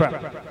అని చెప్పా.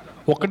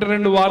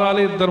 1-2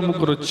 వారాలే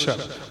 2-3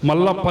 వచ్చారు,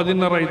 మళ్ళా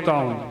 10:30 అవుతా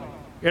ఉంది.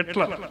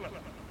 ఎట్లా?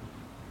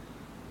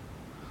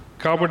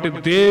 కాబట్టి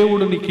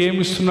దేవుడు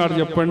నీకేమిస్తున్నాడు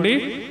చెప్పండి?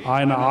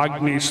 ఆయన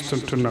ఆజ్ఞ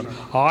ఇస్తుంటున్నాడు.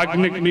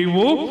 ఆజ్ఞకి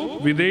నీవు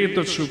విధేయత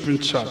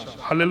చూపించాలి.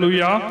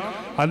 హల్లెలూయా.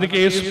 అందుకే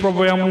యేసు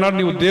ప్రభువు ఏమన్నాడు?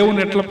 నీవు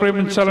దేవుని ఎట్లా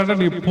ప్రేమించాలంటే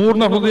నీ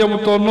పూర్ణ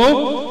హృదయంతోనూ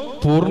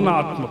పూర్ణ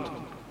ఆత్మతో.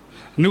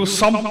 నువ్వు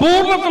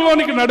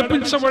సంపూర్ణతలోనికి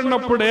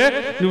నడిపించబడినప్పుడే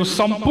నువ్వు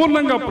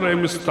సంపూర్ణంగా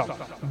ప్రేమిస్తావు.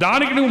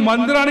 దానికి నువ్వు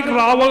మందిరానికి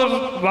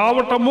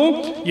రావటము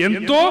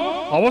ఎంతో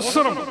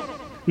అవసరం.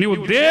 నీవు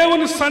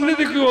దేవుని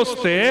సన్నిధికి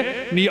వస్తే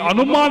నీ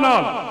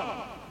అనుమానాలు,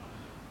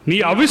 నీ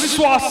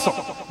అవిశ్వాసం,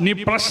 నీ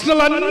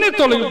ప్రశ్నలన్నీ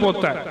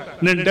తొలగిపోతాయి.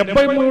 నేను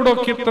 73వ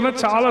కీర్తన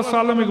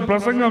చాలాసార్లు మీకు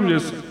ప్రసంగం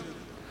చేశాను.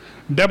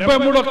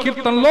 73వ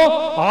కీర్తనలో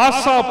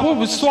ఆసాపు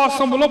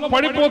విశ్వాసములో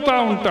పడిపోతా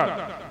ఉంటాడు.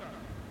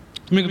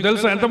 మీకు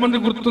తెలుసా? ఎంతమంది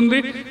గుర్తుంది?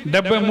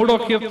 73వ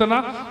కీర్తన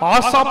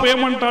ఆసాపు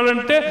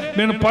ఏమంటాడంటే,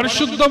 నేను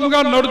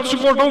పరిశుద్ధంగా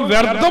నడుచుకోవడం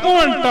వ్యర్థము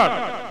అంటాడు.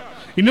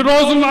 ఇన్ని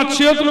రోజులు నా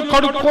చేతులు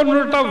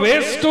కడుక్కొనుట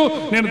వేస్ట్,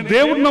 నేను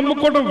దేవుని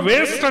నమ్ముకోవడం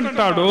వేస్ట్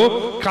అంటాడు.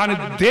 కానీ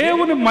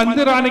దేవుని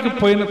మందిరానికి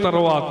పోయిన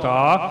తర్వాత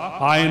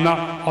ఆయన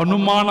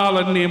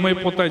అనుమానాలన్నీ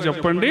ఏమైపోతాయి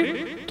చెప్పండి?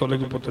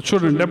 తొలగిపోతాయి.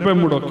 చూడండి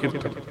 73వ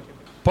కీర్తన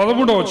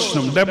 13వ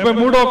వచనం.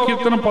 73వ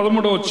కీర్తన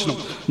 13వ వచనం.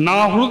 నా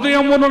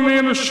హృదయమును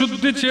నేను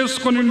శుద్ధి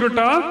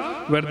చేసుకొనిండుట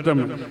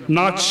వ్యర్థమే,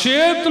 నా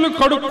చేతులు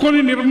కడుక్కొని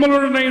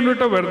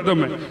నిర్మలుడనైండుట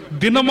వ్యర్థమే,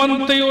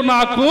 దినమంతయు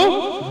నాకు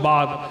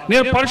బాధ.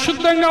 నేను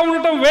పరిశుద్ధంగా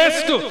ఉండటం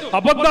వేస్ట్,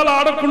 అబద్ధాలు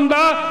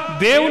ఆడకుండా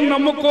దేవుని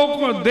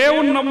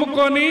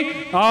నమ్ముకొని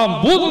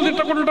బూతులు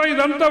తిట్టకుండా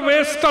ఇదంతా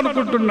వేస్ట్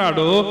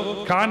అనుకుంటున్నాడు.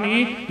 కానీ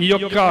ఈ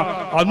యొక్క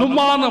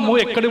అనుమానము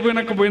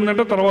ఎక్కడికి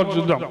పోయిందంటే తర్వాత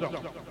చూద్దాం.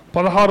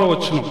 16వ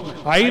వచనం.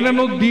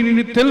 అయినను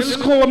దీనిని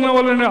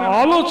తెలుసుకోవాలని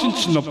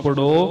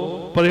ఆలోచించినప్పుడు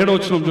 17వ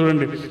వచనం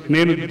చూడండి.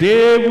 నేను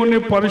దేవుని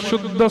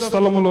పరిశుద్ధ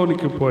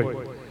స్థలములోనికి పోయి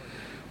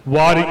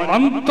వారి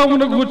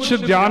అంతమును గూర్చి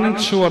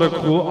ధ్యానించే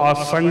వరకు ఆ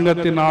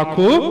సంగతి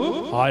నాకు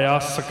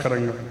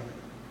ఆయాసకరంగా.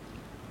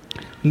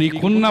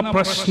 నీకున్న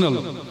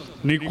ప్రశ్నలు,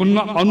 నీకున్న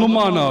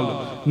అనుమానాలు,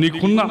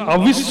 నీకున్న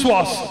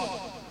అవిశ్వాసం,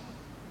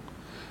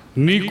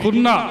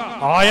 నీకున్న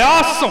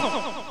ఆయాసం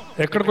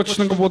ఎక్కడికి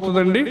వచ్చినాక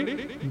పోతుందండి?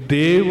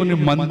 దేవుని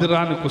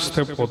మందిరానికి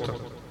వస్తే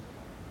పోతుంది.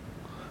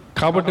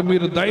 కాబట్టి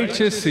మీరు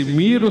దయచేసి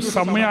మీరు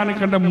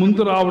సమయానికంటే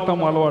ముందు రావటం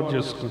అలవాటు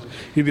చేసుకోండి.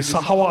 ఇది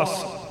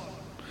సహవాసం,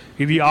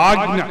 ఇది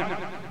ఆజ్ఞ,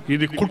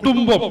 ఇది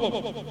కుటుంబం.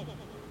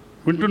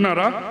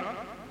 వింటున్నారా?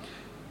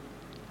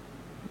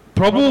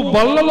 ప్రభు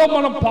బల్లలో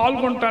మనం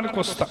పాల్గొనటానికి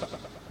వస్తా.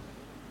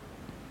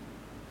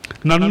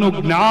 నన్ను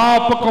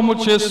జ్ఞాపకము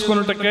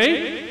చేసుకున్నటకై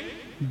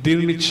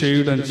దీన్ని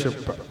చేయుడని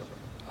చెప్పాడు.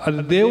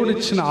 అది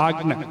దేవుడిచ్చిన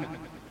ఆజ్ఞ.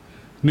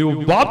 నీవు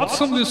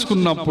బాప్తిసం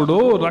తీసుకున్నప్పుడు,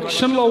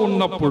 రక్షణలో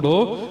ఉన్నప్పుడు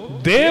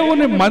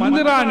దేవుని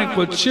మందిరానికి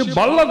వచ్చి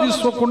బల్ల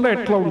తీసుకోకుండా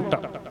ఎట్లా ఉంటా?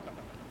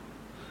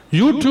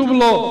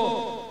 యూట్యూబ్లో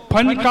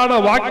పని కాడ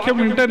వాక్యం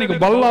వింటే నీకు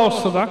బల్ల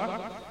వస్తుందా?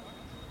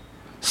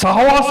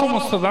 సహవాసం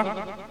వస్తుందా?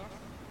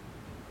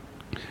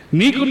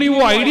 నీకు నీవు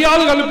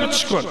ఐడియాలు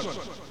కల్పించుకోని,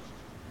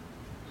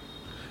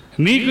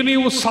 నీకు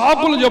నీవు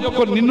సాకులు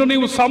చెప్పుకొని, నిన్ను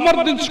నీవు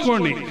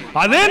సమర్థించుకోండి,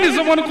 అదే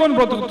నిజం అనుకొని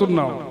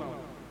బ్రతుకుతున్నావు.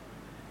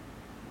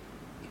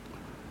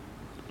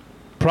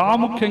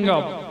 ప్రాముఖ్యంగా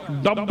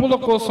డబ్బుల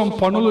కోసం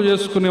పనులు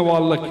చేసుకునే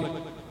వాళ్ళకి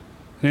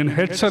నేను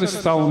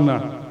హెచ్చరిస్తా ఉన్నా.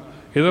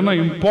 ఏదైనా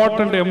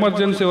ఇంపార్టెంట్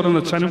ఎమర్జెన్సీ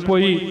ఎవరైనా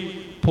చనిపోయి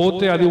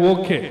పోతే అది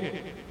ఓకే,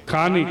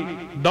 కానీ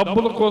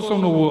డబ్బుల కోసం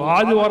నువ్వు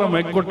ఆదివారం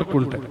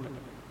ఎగ్గొట్టుకుంటే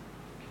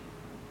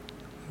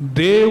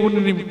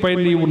దేవునిపై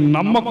నీవు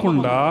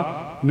నమ్మకుండా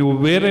నువ్వు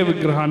వేరే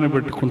విగ్రహాన్ని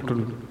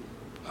పెట్టుకుంటున్నావు.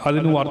 అది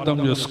నువ్వు అర్థం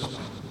చేసుకో.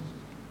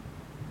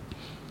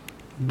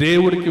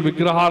 దేవుడికి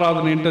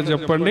విగ్రహారాధన ఏంటో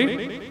చెప్పండి?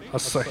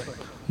 అస్సహ్యం.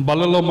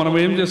 బలలో మనం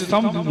ఏం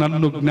చేస్తాం?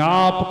 నన్ను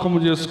జ్ఞాపకము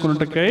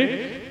చేసుకున్నట్టుకై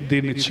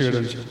దీన్ని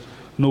చేయడం.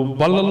 నువ్వు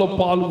బలలో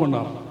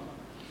పాల్గొనాలి.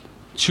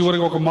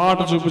 చివరికి ఒక మాట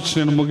చూపించి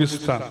నేను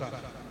ముగిస్తాను.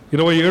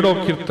 27వ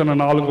కీర్తన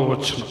 4వ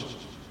వచనం,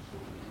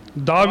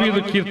 దావీదు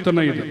కీర్తన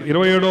ఇది.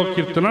 27వ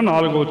కీర్తన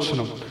 4వ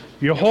వచనం,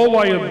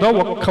 యెహోవా యొద్ద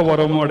ఒక్క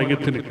వరము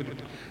అడిగితిని,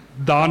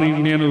 దానిని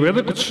నేను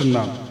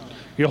వెదకుచున్నాను.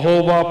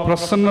 యెహోవా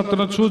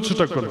ప్రసన్నతను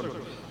చూచుటకు,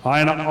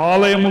 ఆయన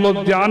ఆలయములో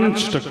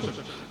ధ్యానించుటకు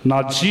నా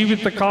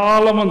జీవిత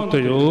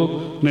కాలమంతయు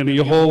నేను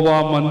యెహోవా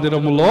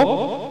మందిరములో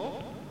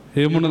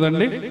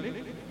ఏమున్నదండి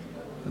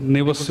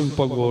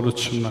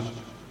నివసింపగోరుచున్నా.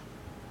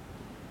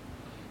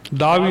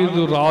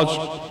 దావీదు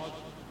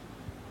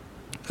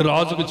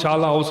రాజుకు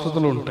చాలా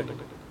అవసరతలు ఉంటాయి,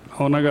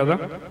 అవునా కదా?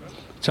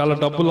 చాలా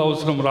డబ్బులు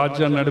అవసరం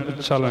రాజ్యాన్ని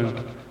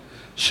నడిపించాలంటే.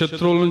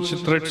 శత్రువుల నుంచి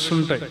థ్రెట్స్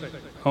ఉంటాయి,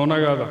 అవునా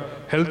కదా?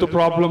 హెల్త్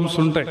ప్రాబ్లమ్స్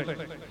ఉంటాయి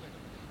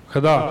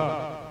కదా?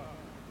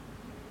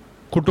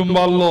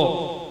 కుటుంబాల్లో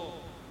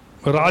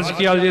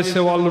రాజకీయాలు చేసే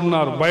వాళ్ళు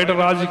ఉన్నారు, బయట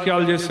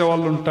రాజకీయాలు చేసే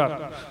వాళ్ళు ఉంటారు.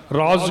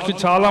 రాజుకి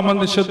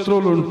చాలామంది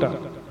శత్రువులు ఉంటారు.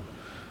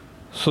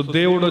 సో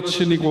దేవుడు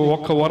వచ్చి నీకు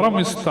ఒక్క వరం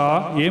ఇస్తా,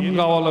 ఏం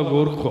కావాలో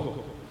కోరుకో.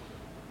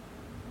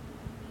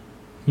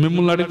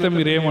 మిమ్మల్ని అడిగితే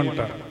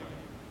మీరేమంటారు?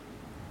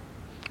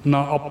 నా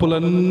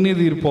అప్పులన్నీ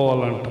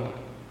తీరిపోవాలంట,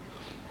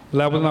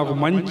 లేకపోతే నాకు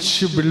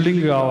మంచి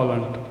బిల్డింగ్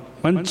కావాలంట,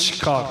 మంచి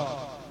కార్,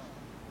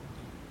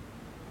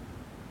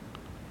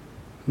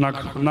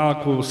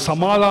 నాకు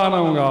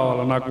సమాధానం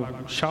కావాలి, నాకు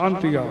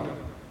శాంతి కావాలి,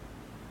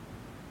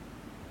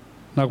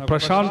 నాకు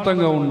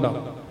ప్రశాంతంగా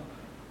ఉండాలి.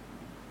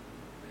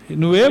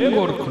 నువ్వేం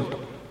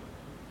కోరుకుంటావు?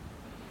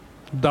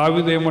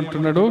 దావీదు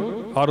ఏమంటున్నాడు?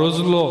 ఆ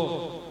రోజుల్లో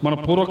మన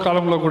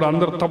పూర్వకాలంలో కూడా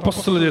అందరు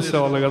తపస్సులు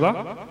చేసేవాళ్ళు కదా.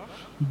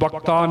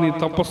 భక్తా నీ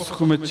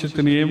తపస్సుకు మెచ్చి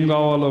తిని ఏం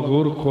కావాలో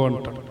కోరుకో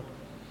అంటాడు.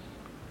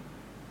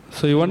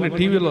 సో ఇవన్నీ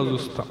టీవీలో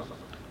చూస్తా.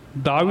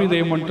 దావీదు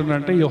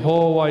ఏమంటున్నాడంటే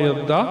యెహోవా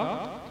యొద్ద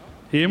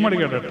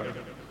ఏమడిగాడట?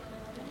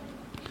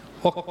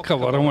 ఒక్క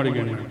వరం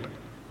అడిగాడట.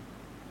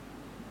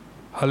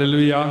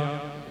 హల్లెలూయా,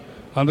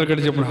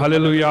 అందరికంటే చెప్పండి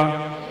హల్లెలూయా.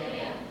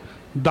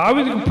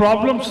 దావీదుకి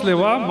ప్రాబ్లమ్స్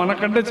లేవా?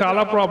 మనకంటే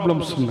చాలా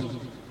ప్రాబ్లమ్స్ ఉన్నాయి.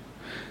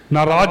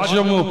 నా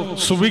రాజ్యము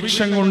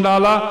సుభిక్షంగా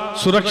ఉండాలా,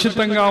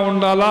 సురక్షితంగా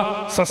ఉండాలా,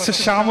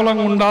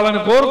 సస్యశ్యామలంగా ఉండాలని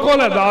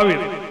కోరుకోలే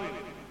దావీదు.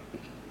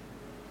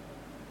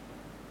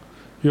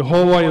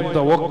 యెహోవా యొద్ద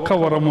ఒక్క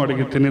వరం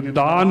అడిగితిని,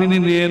 దానిని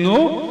నేను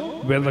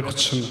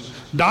వెదకుచున్నా.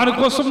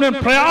 దానికోసం నేను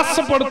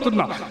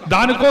ప్రయాసపడుతున్నా,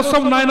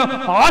 దానికోసం నేను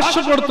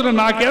ఆశపడుతున్నా.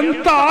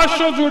 నాకెంత ఆశ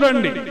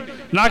చూడండి,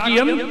 నాకు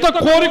ఎంత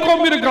కోరికో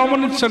మీరు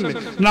గమనించండి,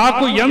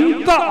 నాకు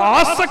ఎంత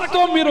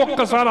ఆసక్తో మీరు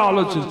ఒక్కసారి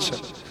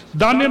ఆలోచించండి.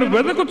 దాన్ని నేను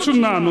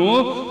వెదకుచున్నాను.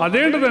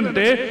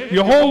 అదేంటిదంటే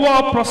యెహోవా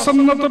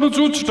ప్రసన్నతను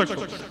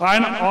చూచుటకు,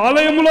 ఆయన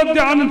ఆలయములో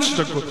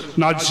ధ్యానించుటకు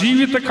నా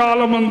జీవిత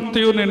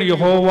కాలమంతయు నేను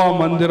యెహోవా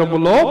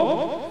మందిరములో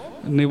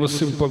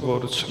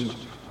నివసింపగోరుచున్నా.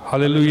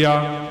 హల్లెలూయా.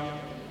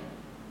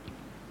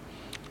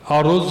 ఆ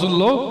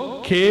రోజుల్లో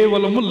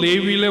కేవలము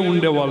లేవీలే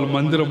ఉండేవాళ్ళు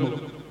మందిరము.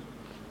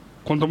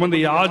 కొంతమంది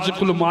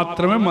యాజకులు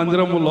మాత్రమే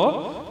మందిరములో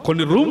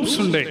కొన్ని రూమ్స్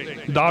ఉండే.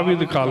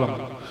 దావీదు కాలం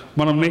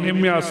మనం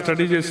నెహెమ్యా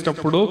స్టడీ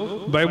చేసేటప్పుడు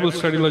బైబుల్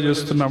స్టడీలో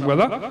చేస్తున్నాం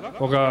కదా,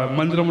 ఒక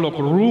మందిరంలో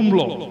ఒక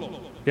రూమ్లో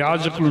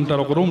యాజకులు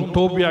ఉంటారు, ఒక రూమ్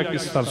టోబియాకి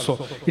ఇస్తారు. సో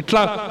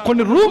ఇట్లా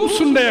కొన్ని రూమ్స్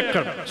ఉండే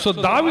అక్కడ. సో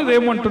దావీదు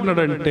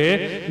ఏమంటున్నాడంటే,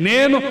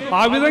 నేను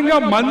ఆ విధంగా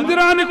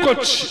మందిరానికి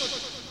వచ్చి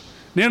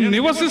నేను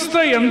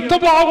నివసిస్తే ఎంత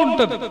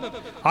బాగుంటుంది.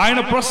 ఆయన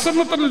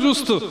ప్రసన్నతను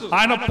చూస్తూ,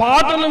 ఆయన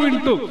పాటలు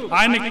వింటూ,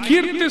 ఆయన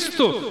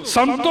కీర్తిస్తూ,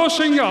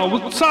 సంతోషంగా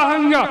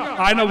ఉత్సాహంగా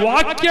ఆయన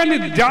వాక్యాన్ని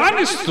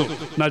ధ్యానిస్తూ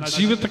నా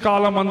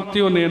జీవితకాలం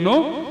అంతా నేను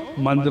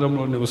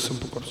మందిరంలో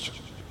నివసింపకొచ్చు.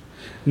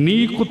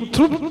 నీకు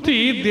తృప్తి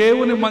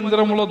దేవుని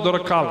మందిరంలో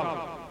దొరకాలి.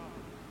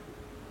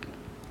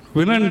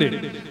 వినండి,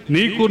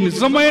 నీకు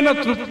నిజమైన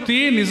తృప్తి,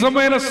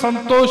 నిజమైన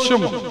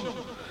సంతోషము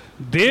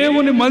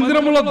దేవుని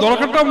మందిరంలో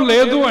దొరకటం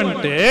లేదు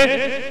అంటే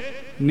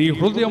నీ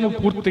హృదయము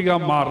పూర్తిగా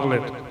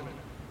మారలేదు.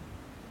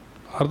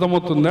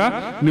 అర్థమవుతుందా?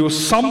 నీవు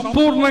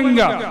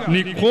సంపూర్ణంగా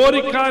నీ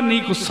కోరిక,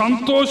 నీకు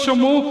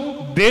సంతోషము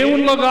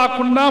దేవుల్లో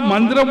కాకుండా,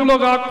 మందిరంలో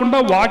కాకుండా,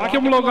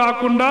 వాక్యంలో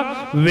కాకుండా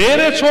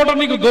వేరే చోట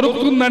నీకు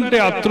దొరుకుతుందంటే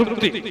ఆ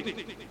తృప్తి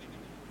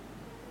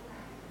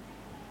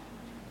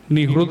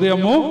నీ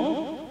హృదయము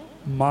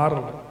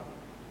మారదు.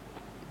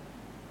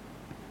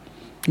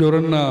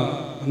 ఎవరన్నా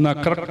నా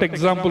కరెక్ట్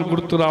ఎగ్జాంపుల్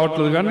గుర్తు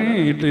రావట్లేదు కానీ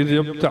ఇది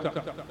చెప్తా.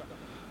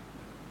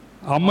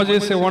 అమ్మ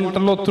చేసే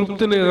వంటలో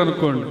తృప్తి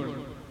లేదనుకోండి,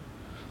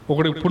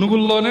 ఒకడికి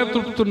పునుగుల్లోనే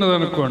తృప్తి ఉన్నది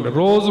అనుకోండి,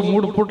 రోజు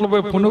 3 పూట్లు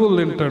పోయి పునుగులు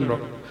తింటాడు,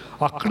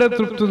 అక్కడే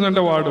తృప్తి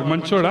ఉందంటే వాడు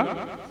మంచోడా?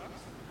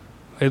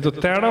 ఏదో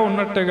తేడా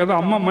ఉన్నట్టే కదా.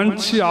 అమ్మ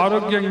మంచి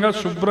ఆరోగ్యంగా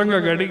శుభ్రంగా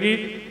గడిగి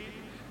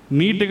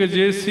నీట్గా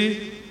చేసి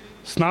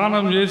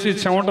స్నానం చేసి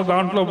చెమట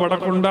దాంట్లో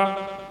పడకుండా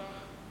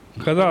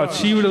కదా,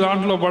 చీవిడి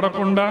దాంట్లో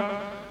పడకుండా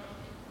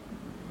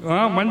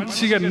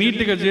మంచిగా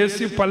నీట్గా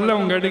చేసి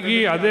పళ్ళెం గడిగి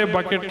అదే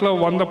బకెట్లో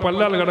 100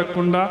 పళ్ళాలు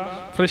గడగకుండా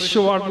ఫ్రెష్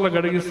వాటర్లో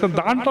గడిగిస్తే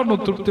దాంట్లో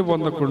నువ్వు తృప్తి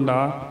పొందకుండా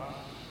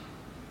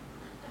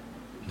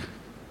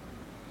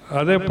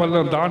అదే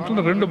పళ్ళెం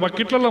దాంట్లో 2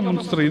 బకెట్లలో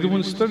ముంచుతాడు, ఇది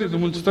ముంచుతాడు, ఇది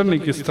ముంచుతాడు,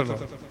 నీకు ఇస్తాడు.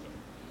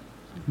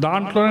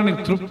 దాంట్లోనే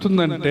నీకు తృప్తి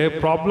ఉందంటే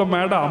ప్రాబ్లం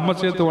యాడ? అమ్మ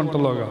చేతి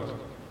వంటలో కాదు.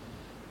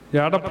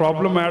 యాడ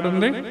ప్రాబ్లం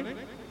యాడుంది?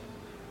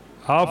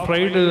 ఆ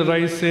ఫ్రైడ్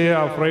రైసే,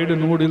 ఆ ఫ్రైడ్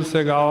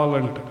నూడిల్సే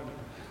కావాలంటే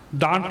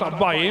దాంట్లో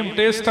అబ్బా ఏం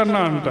టేస్ట్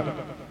అన్నా అంటారు.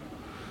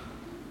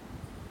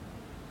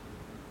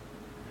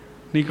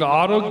 నీకు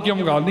ఆరోగ్యం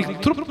కాదు, నీకు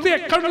తృప్తి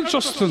ఎక్కడి నుంచి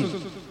వస్తుంది?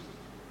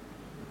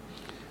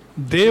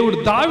 దేవుడు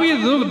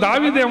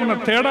దావీదు ఏమన్నా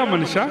తేడా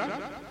మనిషా?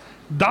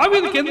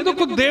 దావీదుకి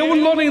ఎందుకు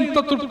దేవుల్లోనే ఇంత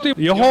తృప్తి?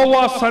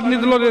 యెహోవా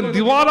సన్నిధిలో నేను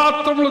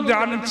దివారాత్రములు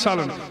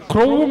ధ్యానించాలని,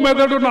 క్రొవ్వు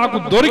మెదడు నాకు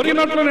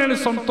దొరికినట్లు నేను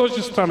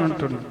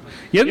సంతోషిస్తానంటున్నాను.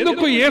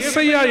 ఎందుకు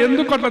యేసయ్య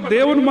ఎందుకు అట్లా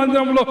దేవుని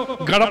మందిరంలో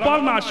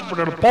గడపాలని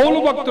ఆశపడ్డాడు? పౌలు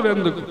భక్తుడు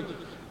ఎందుకు?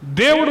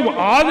 దేవుడు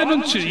ఆది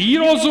నుంచి ఈ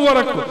రోజు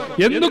వరకు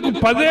ఎందుకు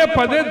పదే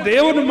పదే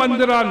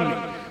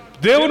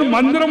దేవుని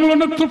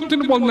మందిరంలోనే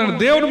తృప్తిని పొందాను,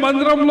 దేవుని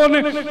మందిరంలోనే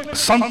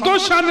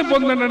సంతోషాన్ని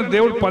పొందానని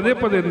దేవుడు పదే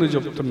పదే ఎందుకు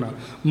చెప్తున్నారు?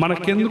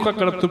 మనకెందుకు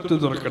అక్కడ తృప్తి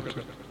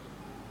దొరకట్లేదు?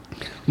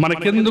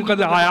 మనకెందుకు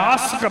అది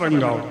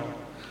ఆయాసకరంగా ఉంది?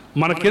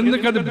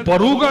 మనకెందుకు అది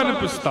బరువుగా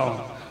అనిపిస్తా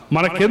ఉంది?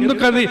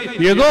 మనకెందుకు అది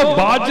ఏదో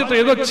బాధ్యత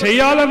ఏదో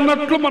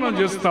చేయాలన్నట్లు మనం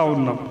చేస్తూ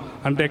ఉన్నాం?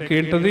 అంటే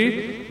ఏంటది?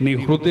 నీ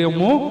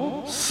హృదయము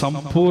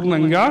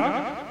సంపూర్ణంగా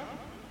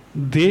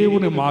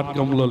దేవుని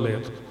మార్గంలో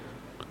లేదు.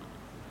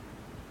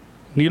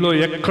 నీలో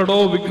ఎక్కడో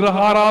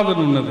విగ్రహారాధన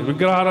ఉన్నది.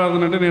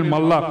 విగ్రహారాధన అంటే నేను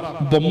మళ్ళా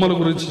బొమ్మల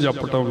గురించి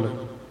చెప్పటం లేదు.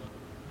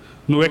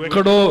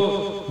 నువ్వెక్కడో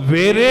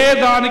వేరే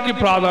దానికి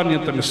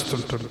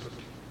ప్రాధాన్యతనిస్తుంటున్నావు.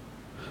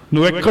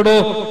 నువ్వెక్కడో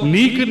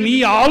నీ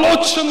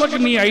ఆలోచనలకు,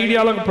 నీ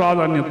ఐడియాలకు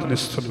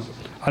ప్రాధాన్యతనిస్తున్నావు.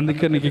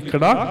 అందుకే నీకు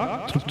ఇక్కడ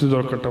తృప్తి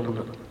దొరకటం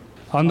లేదు.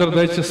 అందరు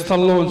దయచేసి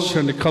స్థలంలో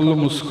ఉంచండి, కళ్ళు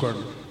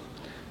మూసుకోండి.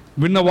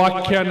 విన్న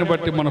వాక్యాన్ని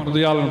బట్టి మన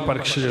హృదయాలను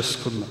పరీక్ష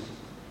చేసుకుందాం.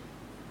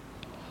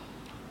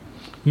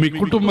 మీ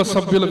కుటుంబ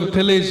సభ్యులకు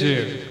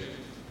తెలియజేయండి.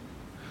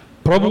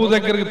 ప్రభువు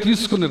దగ్గరికి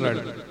తీసుకుని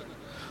రండి.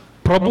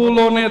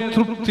 ప్రభువులోనే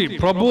తృప్తి,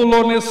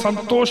 ప్రభువులోనే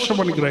సంతోషం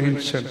అని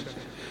గ్రహించండి.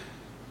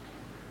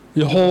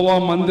 యెహోవా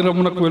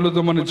మందిరమునకు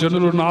వెళుదామని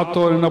జనులు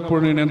నాతో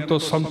అయినప్పుడు నేను ఎంతో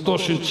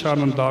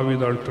సంతోషించానని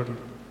దావీదు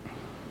అంటున్నాడు.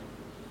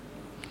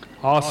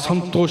 ఆ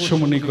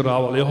సంతోషము నీకు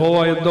రావాలి.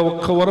 యెహోవా యొద్ద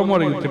ఒక్క వరం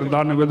అడిగితే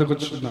దాన్ని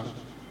వెదకుచున్నా.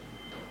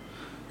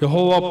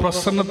 యెహోవా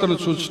ప్రసన్నతను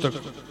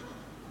చూచుటకు,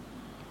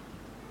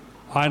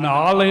 ఆయన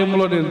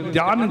ఆలయంలో నేను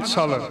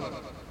ధ్యానించాలని,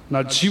 నా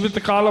జీవిత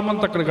కాలం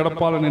అంతా అక్కడ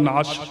గడపాలని నేను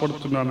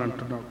ఆశపడుతున్నాను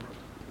అంటున్నాడు.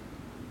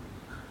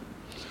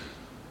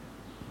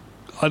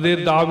 అదే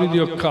దావీదు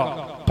యొక్క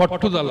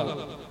పట్టుదల,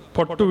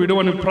 పట్టు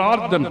విడువని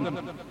ప్రార్థన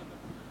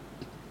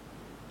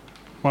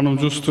మనం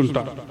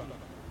చూస్తుంటాం.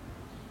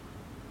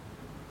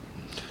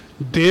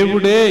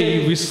 దేవుడే ఈ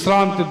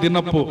విశ్రాంతి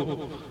దినపు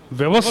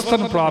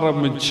వ్యవస్థను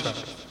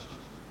ప్రారంభించాడు.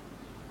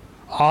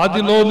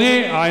 ఆదిలోనే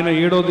ఆయన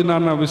 7వ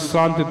దినాన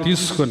విశ్రాంతి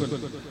తీసుకొని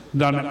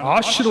దాన్ని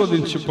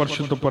ఆశీర్వదించి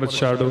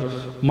పరిశుద్ధపరిచాడు.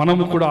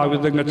 మనము కూడా ఆ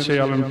విధంగా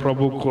చేయాలని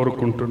ప్రభువు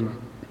కోరుకుంటున్నాడు.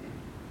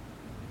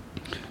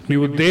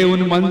 నీవు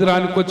దేవుని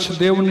మందిరానికి వచ్చి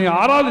దేవుని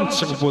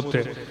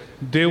ఆరాధించకపోతే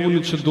దేవుని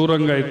నుంచి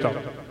దూరంగా అవుతావు.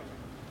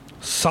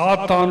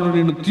 సాతాను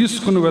నిన్ను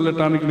తీసుకుని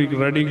వెళ్ళటానికి నీకు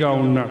రెడీగా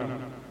ఉన్నాడు.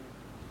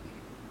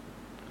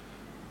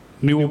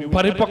 నీవు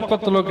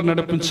పరిపక్వతలోకి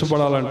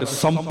నడిపించబడాలంటే,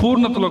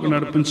 సంపూర్ణతలోకి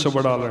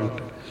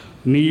నడిపించబడాలంటే,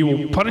 నీవు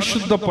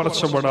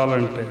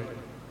పరిశుద్ధపరచబడాలంటే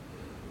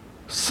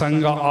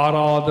సంఘ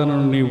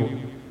ఆరాధనను నీవు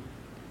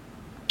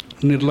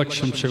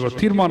నిర్లక్ష్యం చేయకూడదు.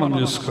 తీర్మానం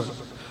చేసుకో.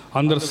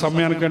 అందరు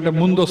సమయానికంటే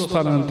ముందు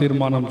వస్తానని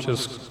తీర్మానం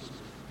చేసుకో.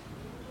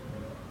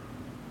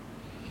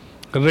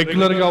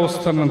 రెగ్యులర్గా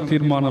వస్తానని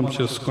తీర్మానం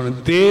చేసుకొని,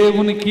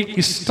 దేవునికి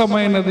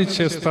ఇష్టమైనది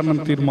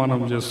చేస్తానని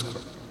తీర్మానం చేసుకో.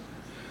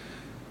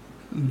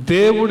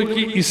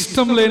 దేవుడికి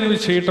ఇష్టం లేనివి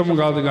చేయటం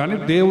కాదు, కానీ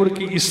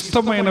దేవుడికి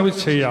ఇష్టమైనవి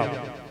చేయాలి.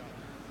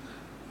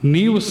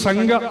 నీవు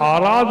సంఘ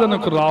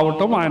ఆరాధనకు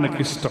రావటం ఆయనకి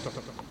ఇష్టం.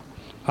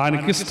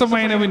 ఆయనకి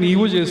ఇష్టమైనవి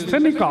నీవు చేస్తే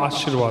నీకు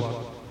ఆశీర్వాదం.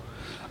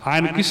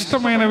 ఆయనకి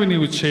ఇష్టమైనవి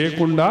నీవు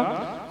చేయకుండా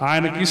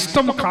ఆయనకి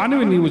ఇష్టం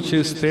కానివి నీవు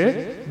చేస్తే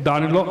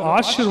దానిలో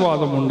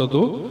ఆశీర్వాదం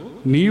ఉండదు.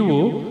 నీవు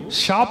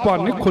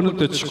శాపాన్ని కొని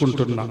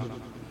తెచ్చుకుంటున్నా.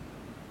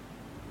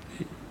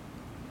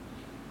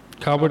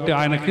 కాబట్టి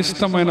ఆయనకి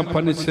ఇష్టమైన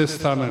పని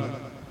చేస్తానని,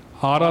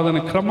 ఆరాధన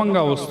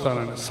క్రమంగా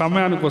వస్తానని,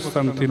 సమయానికి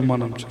వస్తానని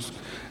తీర్మానం చేసుకో.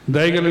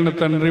 దయగలిగిన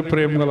తండ్రి,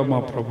 ప్రేమగల మా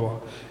ప్రభువా,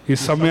 ఈ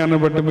సమయాన్ని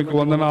బట్టి మీకు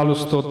వందనాలు,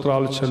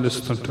 స్తోత్రాలు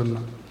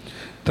చెల్లిస్తుంటున్నా.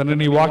 తండ్రి,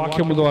 నీ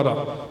వాక్యము ద్వారా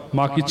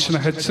మాకు ఇచ్చిన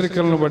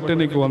హెచ్చరికలను బట్టి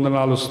నీకు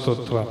వందనాలు,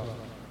 స్తోత్రాలు.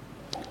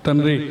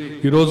 తండ్రి,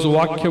 ఈరోజు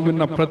వాక్యం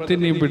విన్న ప్రతి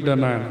నీ బిడ్డ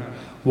నాయన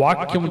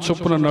వాక్యం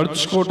చొప్పున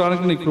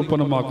నడుచుకోవడానికి నీ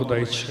కృపను మాకు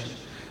దయచేయండి.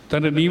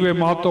 తండ్రి, నీవే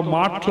మాతో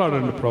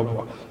మాట్లాడండి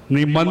ప్రభువా.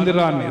 నీ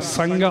మందిరాన్ని,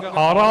 సంఘ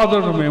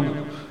ఆరాధన మేము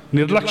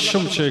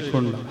నిర్లక్ష్యం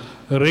చేయకుండా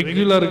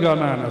రెగ్యులర్గా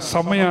నాయన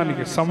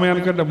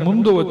సమయానికంటే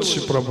ముందు వచ్చి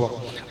ప్రభువా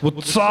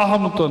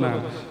ఉత్సాహంతో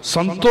నాయన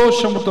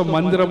సంతోషంతో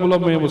మందిరంలో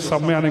మేము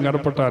సమయాన్ని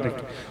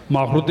గడపటానికి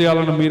మా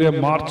హృదయాలను మీరే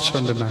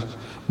మార్చండి నాయన.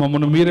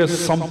 మమ్మల్ని మీరే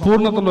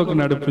సంపూర్ణతలోకి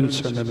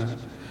నడిపించండి నాయన.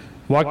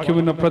 వాక్యం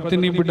విన్న ప్రతి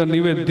నీ బిడ్డ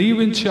నీవే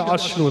దీవించి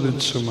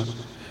ఆశీర్వదించమని,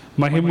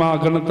 మహిమ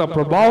ఘనత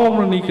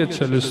ప్రభావమును నీకే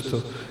చెల్లిస్తూ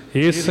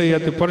యేసయ్య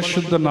అతి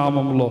పరిశుద్ధ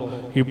నామంలో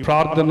ఈ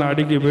ప్రార్థన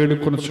అడిగి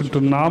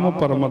వేడుకొనుచుంటున్నాము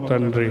పరమ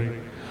తండ్రి.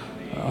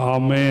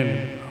 ఆమేన్.